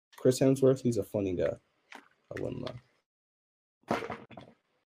 Chris Hemsworth. He's a funny guy. I wouldn't lie.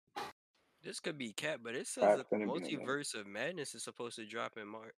 This could be cat, but it says That's that gonna be amazing. Multiverse of Madness is supposed to drop in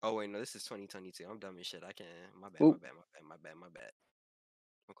March. Oh wait, no, this is 2022. I'm dumb as shit. I can't. My bad. Oop. My bad. I'm gonna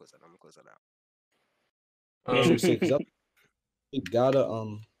close that. I'm gonna close that out. I was gonna say because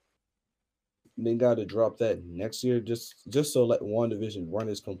they gotta drop that next year just so let WandaVision run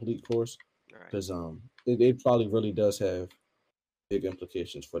its complete course. All right. Because it probably really does have big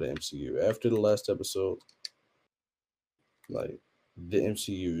implications for the MCU. After the last episode, like the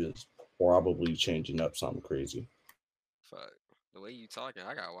MCU is probably changing up something crazy. Fuck. The way you talking,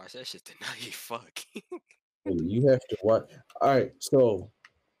 I gotta watch that shit tonight. Fuck. You have to watch. All right, so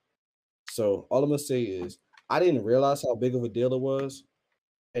all I'm gonna say is I didn't realize how big of a deal it was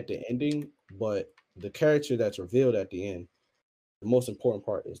at the ending, but the character that's revealed at the end, the most important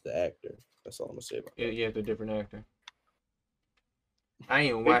part is the actor. That's all I'm gonna say about that. Yeah, it's a different actor. I ain't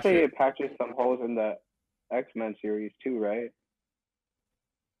even They watched say it. it patches some holes in the X-Men series too, right?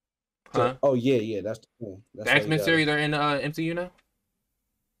 Huh? Oh yeah, that's the thing. That's The why X-Men series are in the MCU now?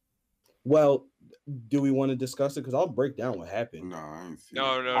 Well, do we want to discuss it? Because I'll break down what happened. No, I ain't seen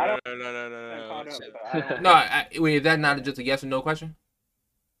No, it. no, I no, don't no, no, no, no, no. caught up, Shit. so I don't. No, wait, is that not just a yes or no question?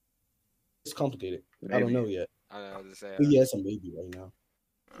 It's complicated. Maybe. I don't know yet. I know what to say. But yeah, it's a maybe right now.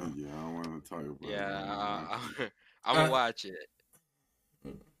 Yeah, I don't want to talk about it. Yeah, I'm gonna watch it.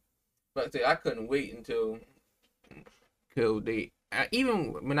 But see, I couldn't wait until they.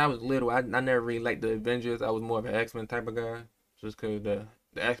 Even when I was little, I never really liked the Avengers. I was more of an X-Men type of guy, just because the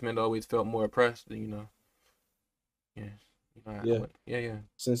X-Men always felt more oppressed. Yeah, yeah.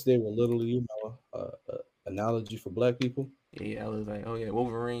 Since they were literally, analogy for black people. Yeah, I was like, oh yeah,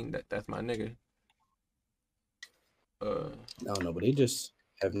 Wolverine. That's my nigga. I don't know, but they just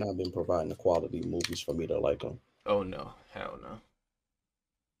have not been providing the quality movies for me to like them. Oh no, hell no.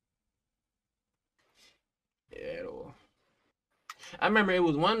 Yeah, at all. I remember it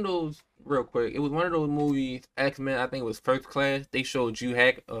was one of those real quick. It was one of those movies, X-Men. I think it was First Class. They showed Hugh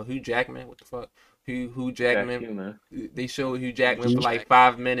Jackman. What the fuck? Hugh Jackman. They showed Hugh Jackman for like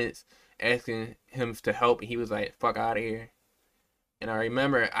 5 minutes, asking him to help, and he was like, "Fuck out of here." And I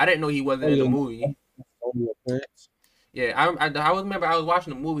remember I didn't know he wasn't in the movie. Yeah, I remember I was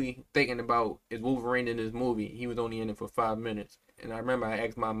watching the movie thinking about is Wolverine in this movie. He was only in it for 5 minutes, and I remember I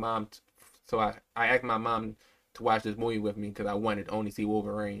asked my mom, I asked my mom to watch this movie with me because I wanted to only see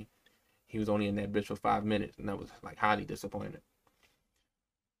Wolverine. He was only in that bitch for 5 minutes, and I was like highly disappointed.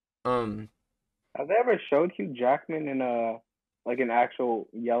 Have they ever showed Hugh Jackman in like an actual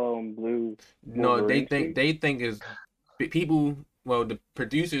yellow and blue? No, Wolverine they think is people. Well, the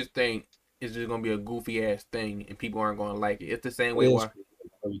producers think it's just gonna be a goofy ass thing, and people aren't gonna like it. It's the same way why.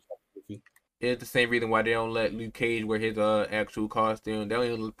 It's the same reason why they don't let Luke Cage wear his actual costume. They don't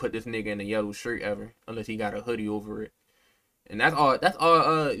even put this nigga in a yellow shirt ever, unless he got a hoodie over it. And that's all. That's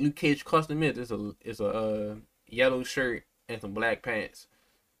all. Luke Cage costume is. It's a yellow shirt and some black pants.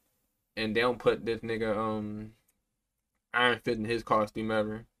 And they don't put this nigga Iron Fist in his costume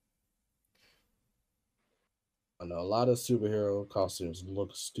ever. I know a lot of superhero costumes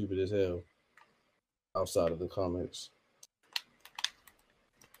look stupid as hell outside of the comics.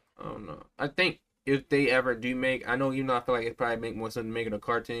 I don't know. I think if they ever do make, I know I feel like it probably make more sense to make it a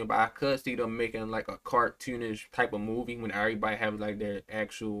cartoon, but I could see them making like a cartoonish type of movie when everybody have like their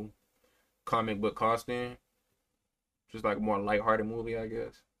actual comic book costume. Just like a more lighthearted movie, I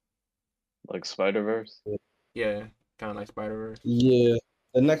guess. Like Spider-Verse? Yeah, kind of like Spider-Verse. Yeah,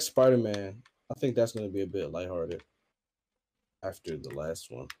 the next Spider-Man, I think that's going to be a bit lighthearted after the last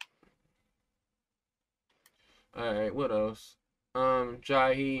one. All right, what else?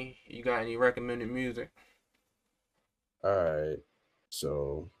 Jahi, you got any recommended music? All right,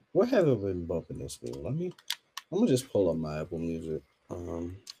 so What have I been bumping this week? I'm gonna just pull up my Apple Music. I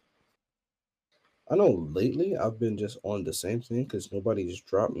know lately I've been just on the same thing because nobody just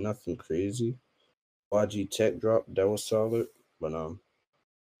dropped nothing crazy. YG Tech dropped, that was solid. But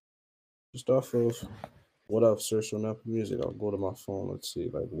just off of what I've searched on Apple Music, I'll go to my phone. Let's see,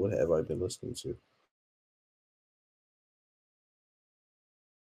 like, what have I been listening to?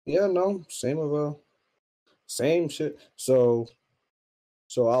 Yeah, no, same shit. So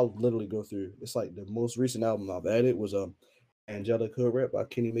I'll literally go through. It's like the most recent album I've added was Angelic Hood Rap by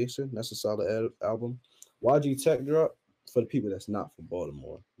Kenny Mason. That's a solid album. YG Tech drop for the people that's not from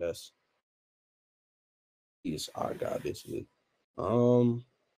Baltimore. He's our guy basically.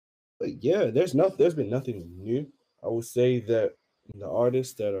 But yeah, there's been nothing new. I would say that the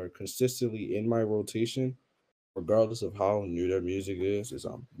artists that are consistently in my rotation, regardless of how new their music is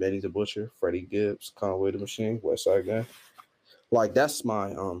Benny the Butcher, Freddie Gibbs, Conway the Machine, West Side Gun. Like that's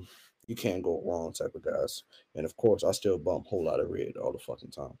my you can't go wrong type of guys. And of course I still bump Whole Lot of Red all the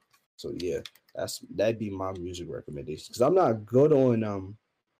fucking time. So yeah, that'd be my music recommendation. Because I'm not good on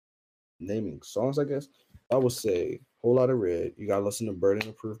naming songs, I guess. I would say Whole Lot of Red. You gotta listen to Burden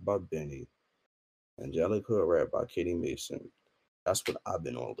of Proof by Benny. Angelic Hood Rap by Katie Mason. That's what I've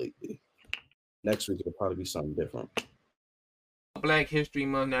been on lately. Next week it'll probably be something different. Black History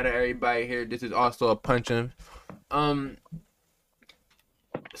Month. Now that everybody here, this is also a punch-in.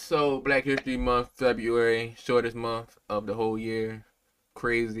 So Black History Month, February, shortest month of the whole year.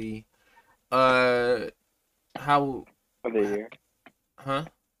 Crazy. How? Of the year. Huh?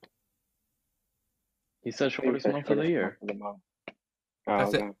 He said shortest month of the year. I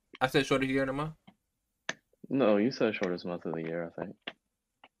said shortest year of the month. No, you said shortest month of the year, I think.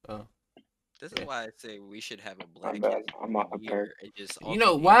 Oh. This is why I say we should have a Black I'm bad. History I'm not Year prepared. and just You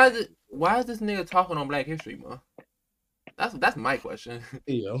know why is this nigga talking on Black History Month? That's my question.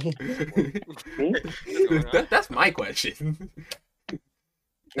 Yo. That's my question.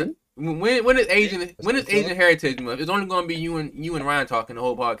 When is Asian Heritage Month? It's only gonna be you and Ryan talking the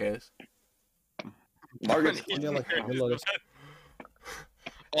whole podcast. Marcus,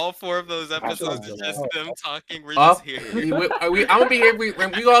 all 4 of those episodes are just them talking. We're I'm just here. gonna be here. We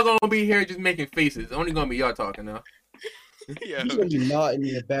all gonna be here just making faces. It's only gonna be y'all talking now. Yo, He's gonna be nodding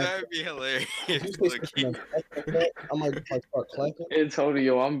in the back. that'd be hilarious. I might start clapping.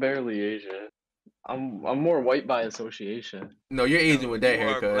 Antonio, I'm barely Asian. I'm more white by association. No, you're Asian with that You are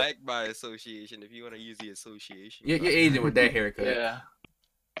haircut. Black by association if you want to use the association. You're Asian with that haircut. Yeah.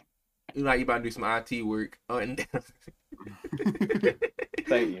 You like you about to do some IT work. Thank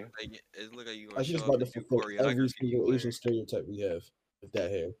you. Like, it look like you I gonna just show about up to and do fulfill every choreography. single Asian stereotype we have with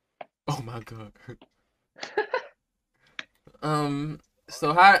that hair. Oh my god.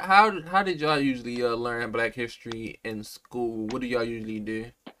 So how did y'all usually learn Black history in school? What do y'all usually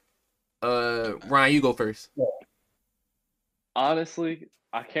do? Ryan, you go first. Honestly,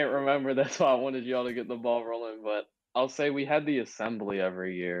 I can't remember. That's why I wanted y'all to get the ball rolling. But I'll say we had the assembly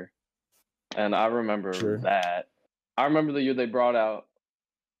every year, and I remember that. I remember the year they brought out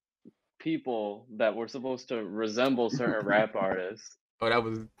people that were supposed to resemble certain rap artists. Oh, that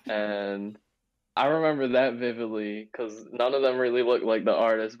was. And I remember that vividly because none of them really looked like the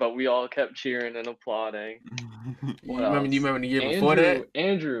artist, but we all kept cheering and applauding. You remember the year before that?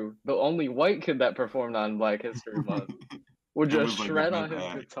 Andrew, the only white kid that performed on Black History Month, would just shred on his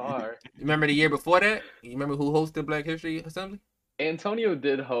guitar. You remember the year before that? You remember who hosted Black History Assembly? Antonio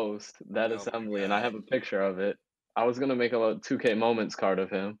did host that assembly, and I have a picture of it. I was gonna make a 2K Moments card of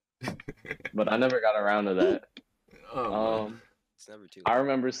him, but I never got around to that. It's never too late. I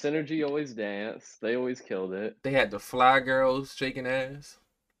remember Synergy always danced. They always killed it. They had the Fly Girls shaking ass.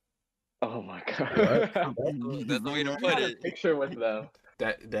 Oh my god. That's the way to put it. A picture with them.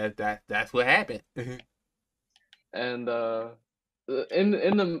 That's what happened. And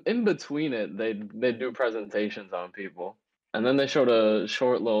in between it, they do presentations on people, and then they showed a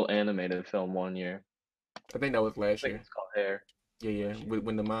short little animated film one year. I think that was last year. It's called Hair. Yeah.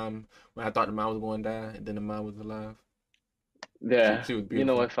 When I thought the mom was going to die, and then the mom was alive. Yeah, she was beautiful. You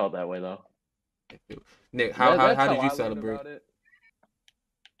know, I felt that way though. Nick, how did you celebrate?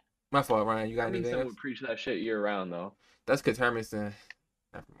 My fault, Ryan. You got anything else? Would preach that shit year round though. That's because Hermanson.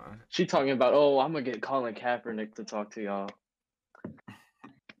 Never mind. She talking about, I'm gonna get Colin Kaepernick to talk to y'all,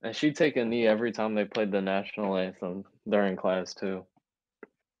 and she'd take a knee every time they played the national anthem during class too.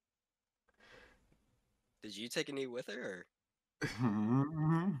 Did you take a knee with her?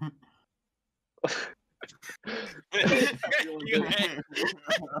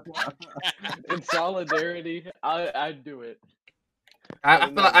 In solidarity, I'd do it. I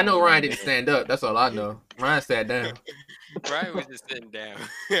feel like I know Ryan didn't stand up. That's all I know. Ryan sat down. Ryan was just sitting down.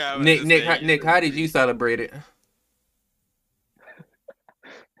 I was Nick, just Nick, saying, you Nick, said how did you celebrate it?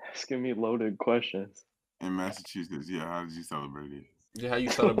 Asking me loaded questions. In Massachusetts, yeah. How did you celebrate it? Yeah, how you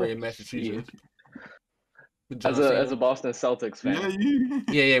celebrate in Shit. Massachusetts? With As John a Cena? Boston Celtics fan. Yeah, you.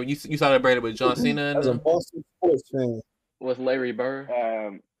 Yeah, you celebrated with John Cena and As a Boston sports fan, With Larry Bird.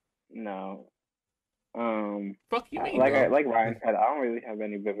 No. fuck you mean Like though? Ryan said, I don't really have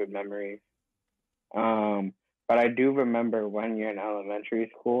any vivid memories. But I do remember one year in elementary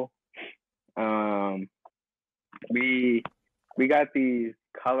school. We got these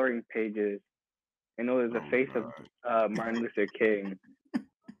coloring pages, and it was the face of Martin Luther King,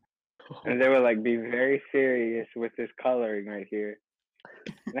 and they were like, "Be very serious with this coloring right here."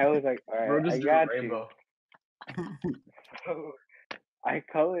 And I was like, "All right, Bro, just I do got the you." rainbow. So I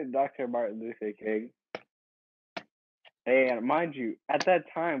colored Dr. Martin Luther King. And mind you, at that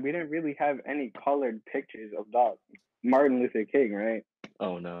time, we didn't really have any colored pictures of Martin Luther King, right?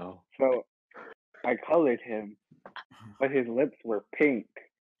 Oh no. So I colored him, but his lips were pink.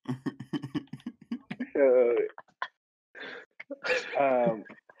 So,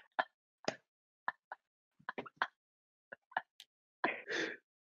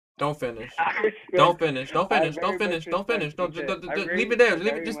 Don't finish. I respect, Don't finish. Don't I finish. Don't very much finish. Don't respect. finish. Don't Okay, just, I just very- leave it there. I Leave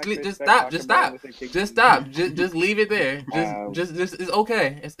very it. Just much just respect stop. Dr. Just Martin stop. Luther King Just Jr. stop. Just leave it there. Um, Just it's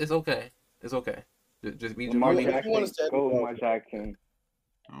okay. It's okay. It's okay. Just be Lamar just Jackson, go Lamar Jackson.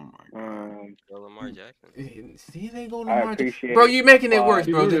 Oh my god. Go Lamar Jackson. See, they go I Lamar Jackson. appreciate Bro, you making it applause. worse,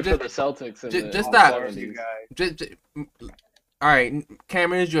 He bro. rooted for the Celtics in just the stop. 70s. Just, all right,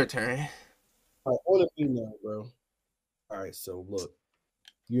 Cameron, it's your turn. all right, all of you know, bro. All right, so look,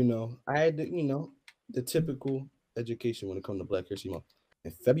 I had the typical education when it comes to Black History Month.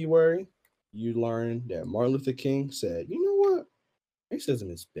 In February, you learn that Martin Luther King said, "You know what?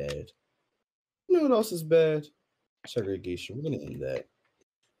 Racism is bad. You know what else is bad? Segregation. We're gonna end that."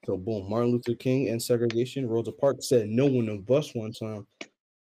 So boom, Martin Luther King and segregation. Rosa Parks said no on the bus one time.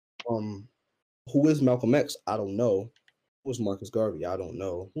 Who is Malcolm X? I don't know. Who's Marcus Garvey? I don't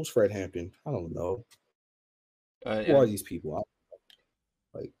know. Who's Fred Hampton? I don't know. Who are these people?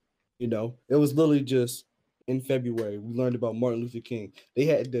 It was literally just in February we learned about Martin Luther King. They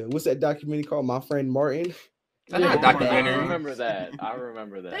had what's that documentary called? My Friend Martin. That's not a documentary. I remember that.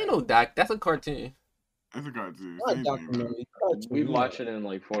 That ain't no doc. That's a cartoon. That's a cartoon. Not documentary. We watched it in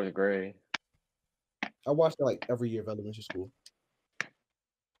like 4th grade. I watched it like every year of elementary school.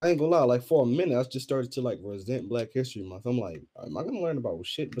 I ain't gonna lie, like for a minute, I just started to like resent Black History Month. I'm like, am I gonna learn about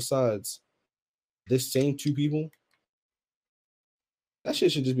shit besides this same two people? That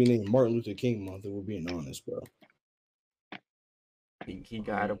shit should just be named Martin Luther King Month, if we're being honest, bro. He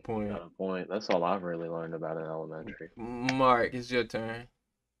got a point. Got a point. That's all I've really learned about in elementary. Mark, it's your turn.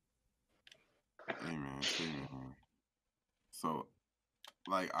 Hey man, so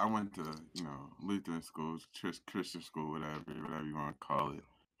like I went to Lutheran schools, Christian school, whatever you want to call it,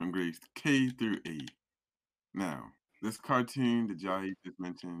 from grades K through 8. Now this cartoon that y'all just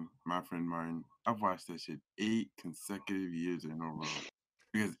mentioned, My Friend Martin, I've watched that shit 8 consecutive years in a row.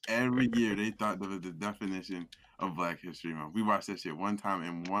 Because every year they thought that was the definition of Black History Month. We watched that shit one time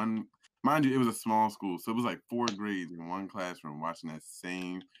in one, mind you, it was a small school, so it was like 4 grades in one classroom watching that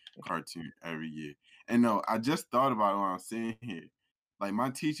same cartoon every year. And no, I just thought about it when I was sitting here. Like my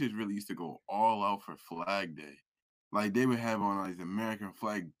teachers really used to go all out for Flag Day. Like they would have on like the American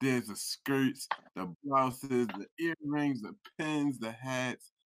flag, the skirts, the blouses, the earrings, the pins, the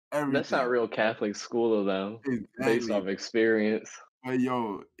hats, everything. That's not real Catholic school of them. Exactly. Based off experience. But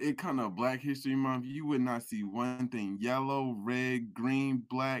yo, it kind of Black History Month, you would not see one thing. Yellow, red, green,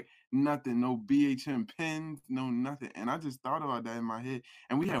 black, nothing. No BHM pins, no nothing. And I just thought about that in my head.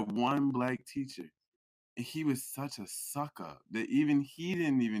 And we had one black teacher. And he was such a sucker that even he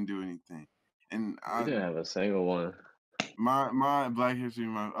didn't even do anything. And We didn't have a single one. My Black History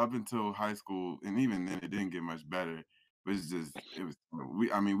Month up until high school, and even then it didn't get much better. We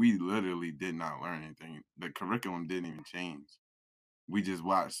literally did not learn anything. The curriculum didn't even change. We just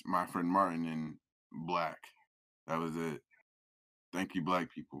watched My Friend Martin in black. That was it. Thank you, black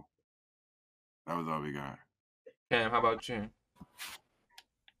people. That was all we got. Cam, how about you?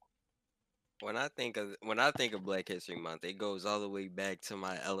 When I think of Black History Month, it goes all the way back to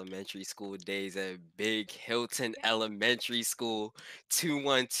my elementary school days at Big Hilton Elementary School,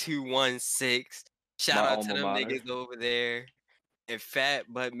 21216. Shout My out to alma them mater. niggas over there. And Fat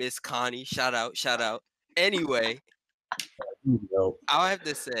But Miss Connie, shout out. Anyway, I'll have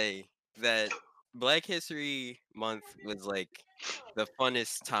to say that Black History Month was like the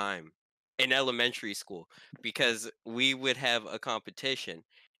funnest time in elementary school because we would have a competition,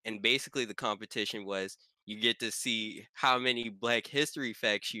 and basically the competition was you get to see how many Black History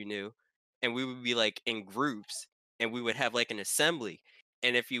facts you knew, and we would be like in groups, and we would have like an assembly,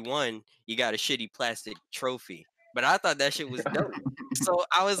 and if you won, you got a shitty plastic trophy. But I thought that shit was dope. So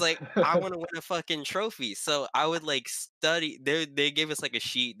I was like, I want to win a fucking trophy. So I would like study. They gave us like a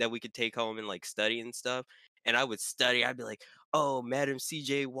sheet that we could take home and like study and stuff. And I would study. I'd be like, oh, Madam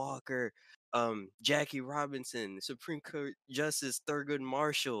C.J. Walker, Jackie Robinson, Supreme Court Justice Thurgood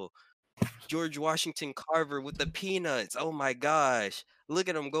Marshall, George Washington Carver with the peanuts. Oh my gosh, look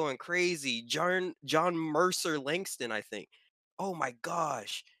at him going crazy. John Mercer Langston, I think. Oh my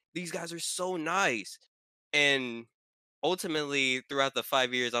gosh, these guys are so nice. And ultimately, throughout the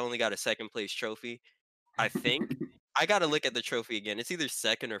 5 years, I only got a second place trophy. I think I got to look at the trophy again. It's either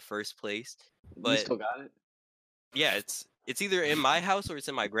second or first place, You but still got it yeah, it's either in my house or it's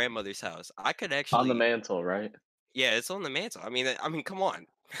in my grandmother's house. I could on the actually, mantle, right? yeah, it's on the mantle. I mean, come on.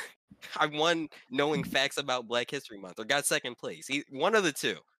 I won knowing facts about Black History Month or got second place. One of the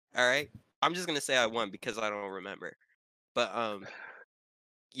two. All right. I'm just gonna say I won because I don't remember. But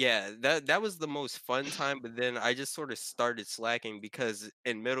yeah, that was the most fun time. But then I just sort of started slacking because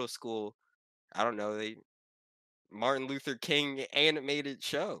in middle school, I don't know, Martin Luther King animated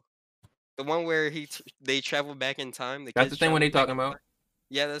show, the one where they travel back in time. The That's the kids same one travel they back talking in time. about.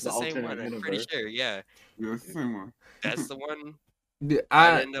 Yeah, that's The the same one. alternate I'm pretty universe. sure. Yeah, Yeah, it's the same one. that's the one The-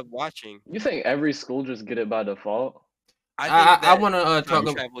 I'd I end up watching. You think every school just get it by default? I I think I that want to time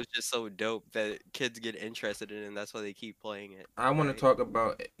talk. travel is just so dope that kids get interested in it, and that's why they keep playing it. I want to Right? talk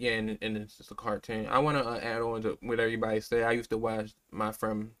about, yeah, and it's just a cartoon. I want to add on to what everybody say. I used to watch my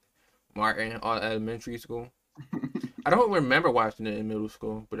friend Martin all elementary school. I don't remember watching it in middle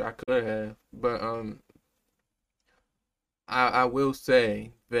school, but I could have. But I will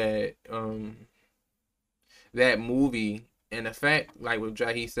say that that movie and the fact, like what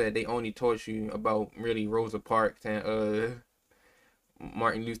Jahi said, they only taught you about really Rosa Parks and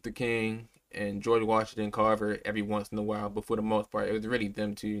Martin Luther King and George Washington Carver every once in a while, but for the most part, it was really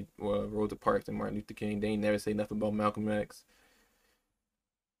them two, Rosa Parks and Martin Luther King. They ain't never say nothing about Malcolm X.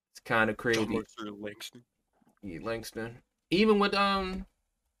 It's kind of crazy. Yeah, Langston. Even with the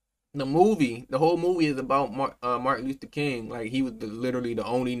whole movie is about Martin Luther King. Like he was literally the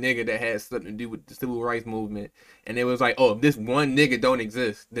only nigga that had something to do with the civil rights movement, and it was like, oh, if this one nigga don't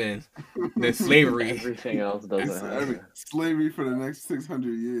exist, then slavery. Everything else doesn't It's, happen. slavery for the next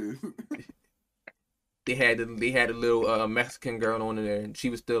 600 years. They had a little Mexican girl on there, and she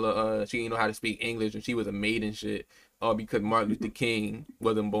was still she didn't know how to speak English, and she was a maid and shit, all because Martin Luther King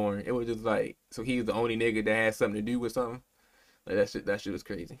wasn't born. It was just like, so he was the only nigga that had something to do with something. Like that shit was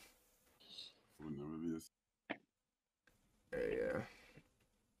crazy. Yeah.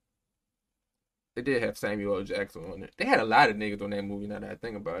 They did have Samuel L. Jackson on it. They had a lot of niggas on that movie. Now that I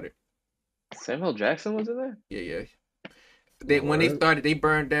think about it. Samuel Jackson was in there? Yeah. When they started, they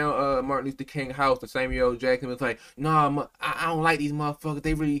burned down Martin Luther King's house, and Samuel L. Jackson was like, "Nah, I don't like these motherfuckers.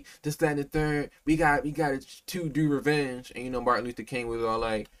 They really this, that, and the third. We got to do revenge." And Martin Luther King was all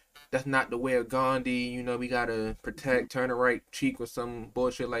like, "That's not the way of Gandhi. We gotta turn the right cheek or some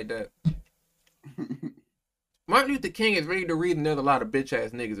bullshit like that." Martin Luther King is really the reason there's a lot of bitch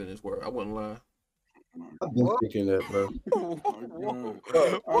ass niggas in this world. I wouldn't lie. I've been thinking that, bro. No.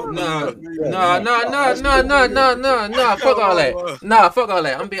 Fuck all that. Nah, fuck all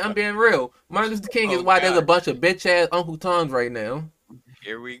that. I'm being real. Martin Luther King is why there's a bunch of bitch ass Uncle Toms right now.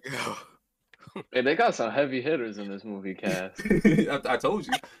 Here we go. Hey, they got some heavy hitters in this movie cast. I told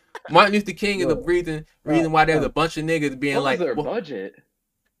you. Martin Luther King is the reason why there's a bunch of niggas being What was like, their budget?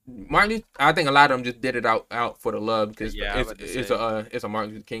 I think a lot of them just did it out for the love because Yeah, it's a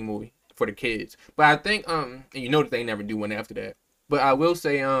Martin Luther King movie for the kids. But I think and that they never do one after that. But I will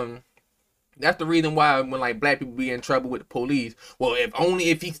say that's the reason why when like black people be in trouble with the police, well,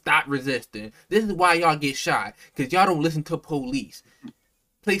 if he stopped resisting, this is why y'all get shot, because y'all don't listen to police,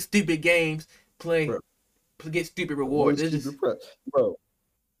 play stupid games, get stupid rewards. Bro,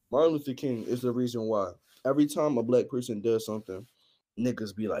 Martin Luther King is the reason why every time a black person does something,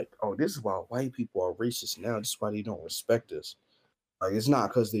 niggas be like, "Oh, this is why white people are racist now. This is why they don't respect us." Like, it's not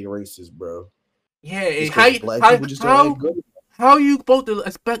because they racist, bro. Yeah, how you supposed to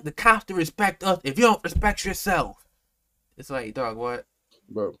expect the cops to respect us if you don't respect yourself? It's like, dog, what?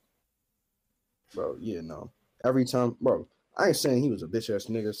 Bro, yeah, no. Every time, bro, I ain't saying he was a bitch ass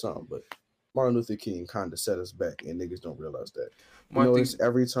nigga or something, but Martin Luther King kind of set us back, and niggas don't realize that. It's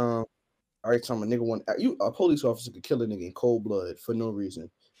every time a nigga a police officer could kill a nigga in cold blood for no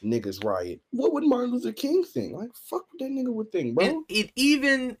reason. Niggas riot. What would Martin Luther King think? Like, fuck what that nigga would think, bro. It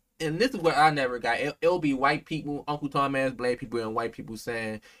even and this is what I never got. It'll be white people, Uncle Tom ass black people, and white people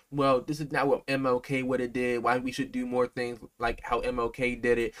saying, "Well, this is not what MLK would have did. Why we should do more things like how MLK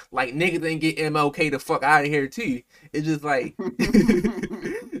did it? Like niggas didn't get MLK the fuck out of here too." It's just like,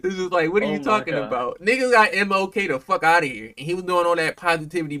 it's just like, what are Oh you my talking God. about? Niggas got MLK the fuck out of here, and he was doing all that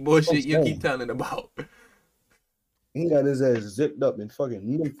positivity bullshit you saying. keep telling about. He got his ass zipped up in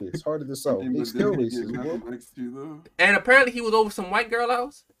fucking Memphis, heart of the South. They But still did he get racist, boy. Malcolm X too, though? And apparently he was over some white girl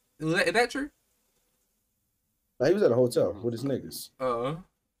house. Is that true? Now, he was at a hotel with his niggas.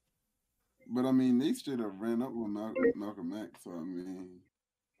 But I mean, they straight up ran up on Malcolm X. So I mean,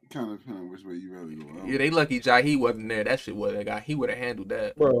 kind of depending on which way you rather go out. Yeah, they lucky Jahi wasn't there. That shit would have got. He would have handled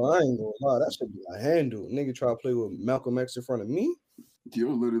that. Bro, I ain't gonna lie. That should be a handle. Nigga try to play with Malcolm X in front of me. Yo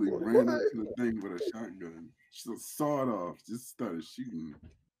literally ran up to the thing with a shotgun, just saw it off, just started shooting.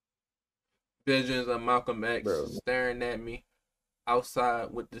 Visions of Malcolm X Bro. staring at me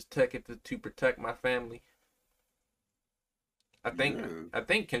outside with this ticket to protect my family. I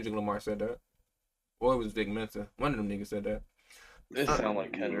think Kendrick Lamar said that, or it was Vic Mensa. One of them niggas said that. It sound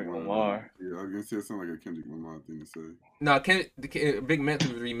like Kendrick Lamar. Yeah, I was gonna say it sound like a Kendrick Lamar thing to say. No, Vic Mensa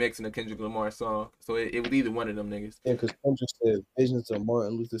was remixing a Kendrick Lamar song, so it was either one of them niggas. Yeah, because Kendrick said visions of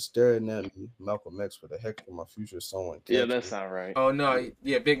Martin Luther staring at me, Malcolm X for the heck of my future someone. Yeah, that sound right. Oh no,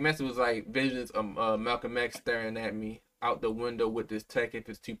 yeah, Vic Mensa was like visions of Malcolm X staring at me out the window with this ticket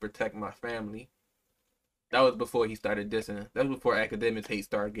to protect my family. That was before he started dissing. That was before academics hate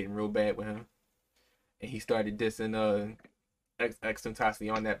started getting real bad with him, and he started dissing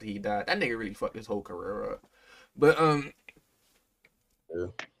X-Tentacion after he died. That nigga really fucked his whole career up. But Yeah.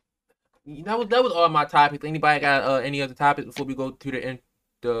 that was all my topics. Anybody got any other topics before we go to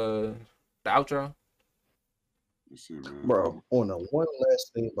the outro? Shit, man. Bro, on the one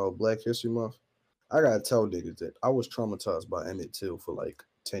last thing about Black History Month, I gotta tell niggas that I was traumatized by Emmett Till for like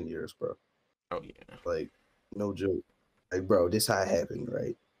 10 years, bro. Oh yeah. Like, no joke. Like, bro, this how it happened,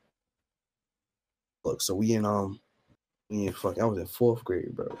 right? Look, so we in I was in 4th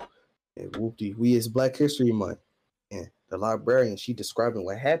grade, bro. And whoopty, it's Black History Month. And the librarian, she describing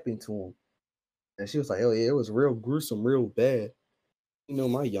what happened to him. And she was like, oh yeah, it was real gruesome, real bad. You know,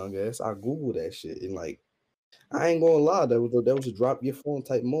 my young ass, I Googled that shit. And like, I ain't gonna lie, that was a drop your phone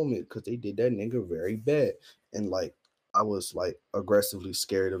type moment because they did that nigga very bad. And like, I was like aggressively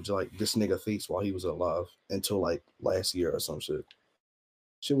scared of like this nigga face while he was alive until like last year or some shit.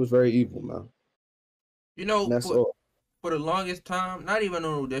 Shit was very evil, man. You know, And that's all. For the longest time, not even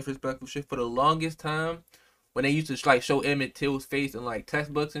on no disrespectful shit, for the longest time, when they used to like show Emmett Till's face in like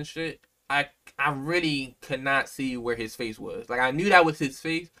textbooks and shit, I really could not see where his face was. Like I knew that was his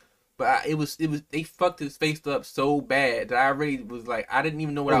face, but it was they fucked his face up so bad that I really was like I didn't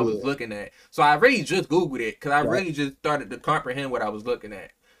even know what I was looking at. So I really just Googled it because I really just started to comprehend what I was looking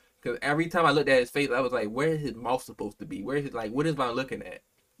at. Because every time I looked at his face, I was like, where is his mouth supposed to be? Where is like what is I looking at?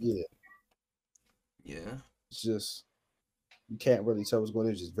 Yeah. Yeah. It's just you can't really tell what's going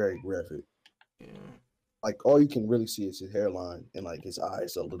on. It's just very graphic. Yeah. Like all you can really see is his hairline and like his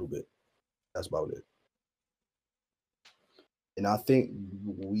eyes a little bit. That's about it. And I think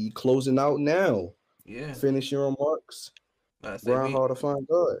we closing out now. Yeah. Finish your remarks. Grind hard to find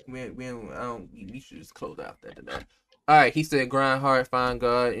God. We should just close out that today. All right, he said grind hard, find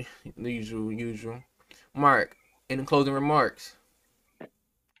God. The usual. Mark, any closing remarks?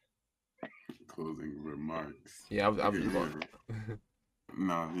 Closing remarks. Yeah, I was just going.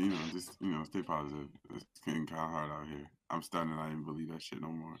 No, just stay positive. It's getting kind of hard out here. I'm starting to not even believe that shit no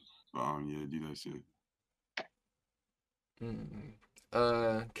more. But yeah, do that shit.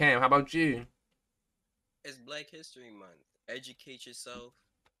 Cam, how about you? It's Black History Month. Educate yourself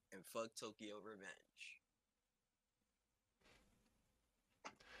and fuck Tokyo Revenge.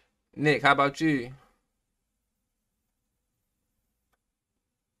 Nick, how about you?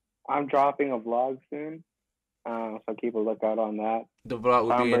 I'm dropping a vlog soon, so keep a lookout on that. The vlog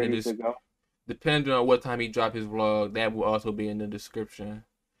will be in the description. Depending on what time he drop his vlog, that will also be in the description.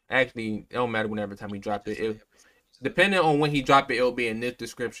 Actually, it don't matter whenever time he drop it. Depending on when he drop it, it'll be in this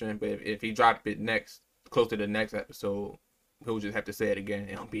description. But if he drop it close to the next episode, he'll just have to say it again.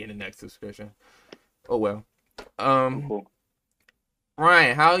 It'll be in the next description. Oh well. Cool.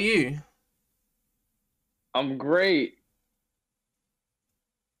 Ryan, how are you? I'm great.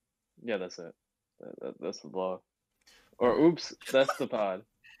 Yeah, that's it. That's the vlog. Or oops, that's the pod.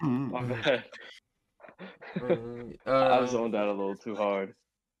 My bad. I zoned out a little too hard.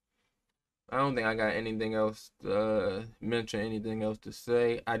 I don't think I got anything else to mention, anything else to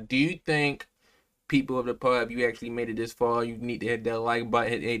say. I do think people of the pod, if you actually made it this far, you need to hit that like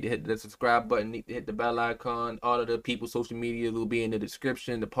button, hit the subscribe button, need to hit the bell icon. All of the people's social media will be in the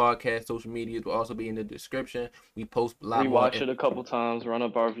description. The podcast social medias will also be in the description. We post a lot more. Rewatch it a couple times, run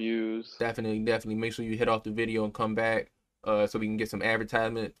up our views. Definitely make sure you hit off the video and come back so we can get some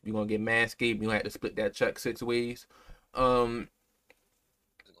advertisement. You're gonna get Manscaped. You're gonna have to split that check 6 ways. I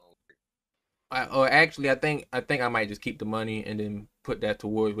think I might just keep the money and then put that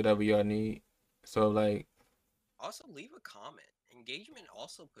towards whatever y'all need. So like, Also, leave a comment. Engagement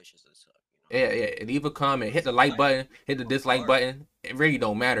also pushes us up. yeah. Leave a comment, hit the like button, hit the dislike button. It really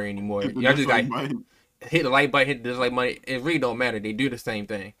don't matter anymore. Y'all just got hit the like button, hit the dislike button. It really don't matter. They do the same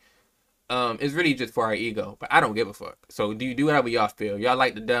thing. It's really just for our ego, but I don't give a fuck. So do you do whatever y'all feel? Y'all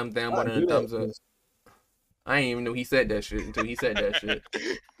like the dumb thing, one of the thumbs up. I didn't even know he said that shit until he said that shit.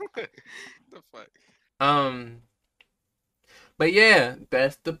 The fuck? But yeah,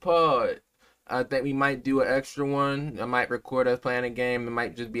 that's the pod. I think we might do an extra one. I might record us playing a game. It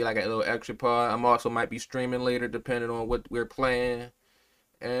might just be like a little extra pod. I'm also might be streaming later, depending on what we're playing.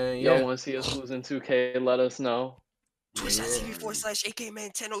 And yeah, Y'all want to see us losing 2K? Let us know.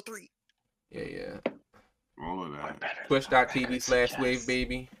 Twitch.tv/AKman1003. Yeah. All of that. Twitch.tv/wave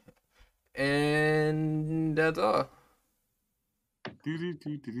baby. And that's all. Do.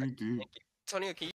 Tonio, can you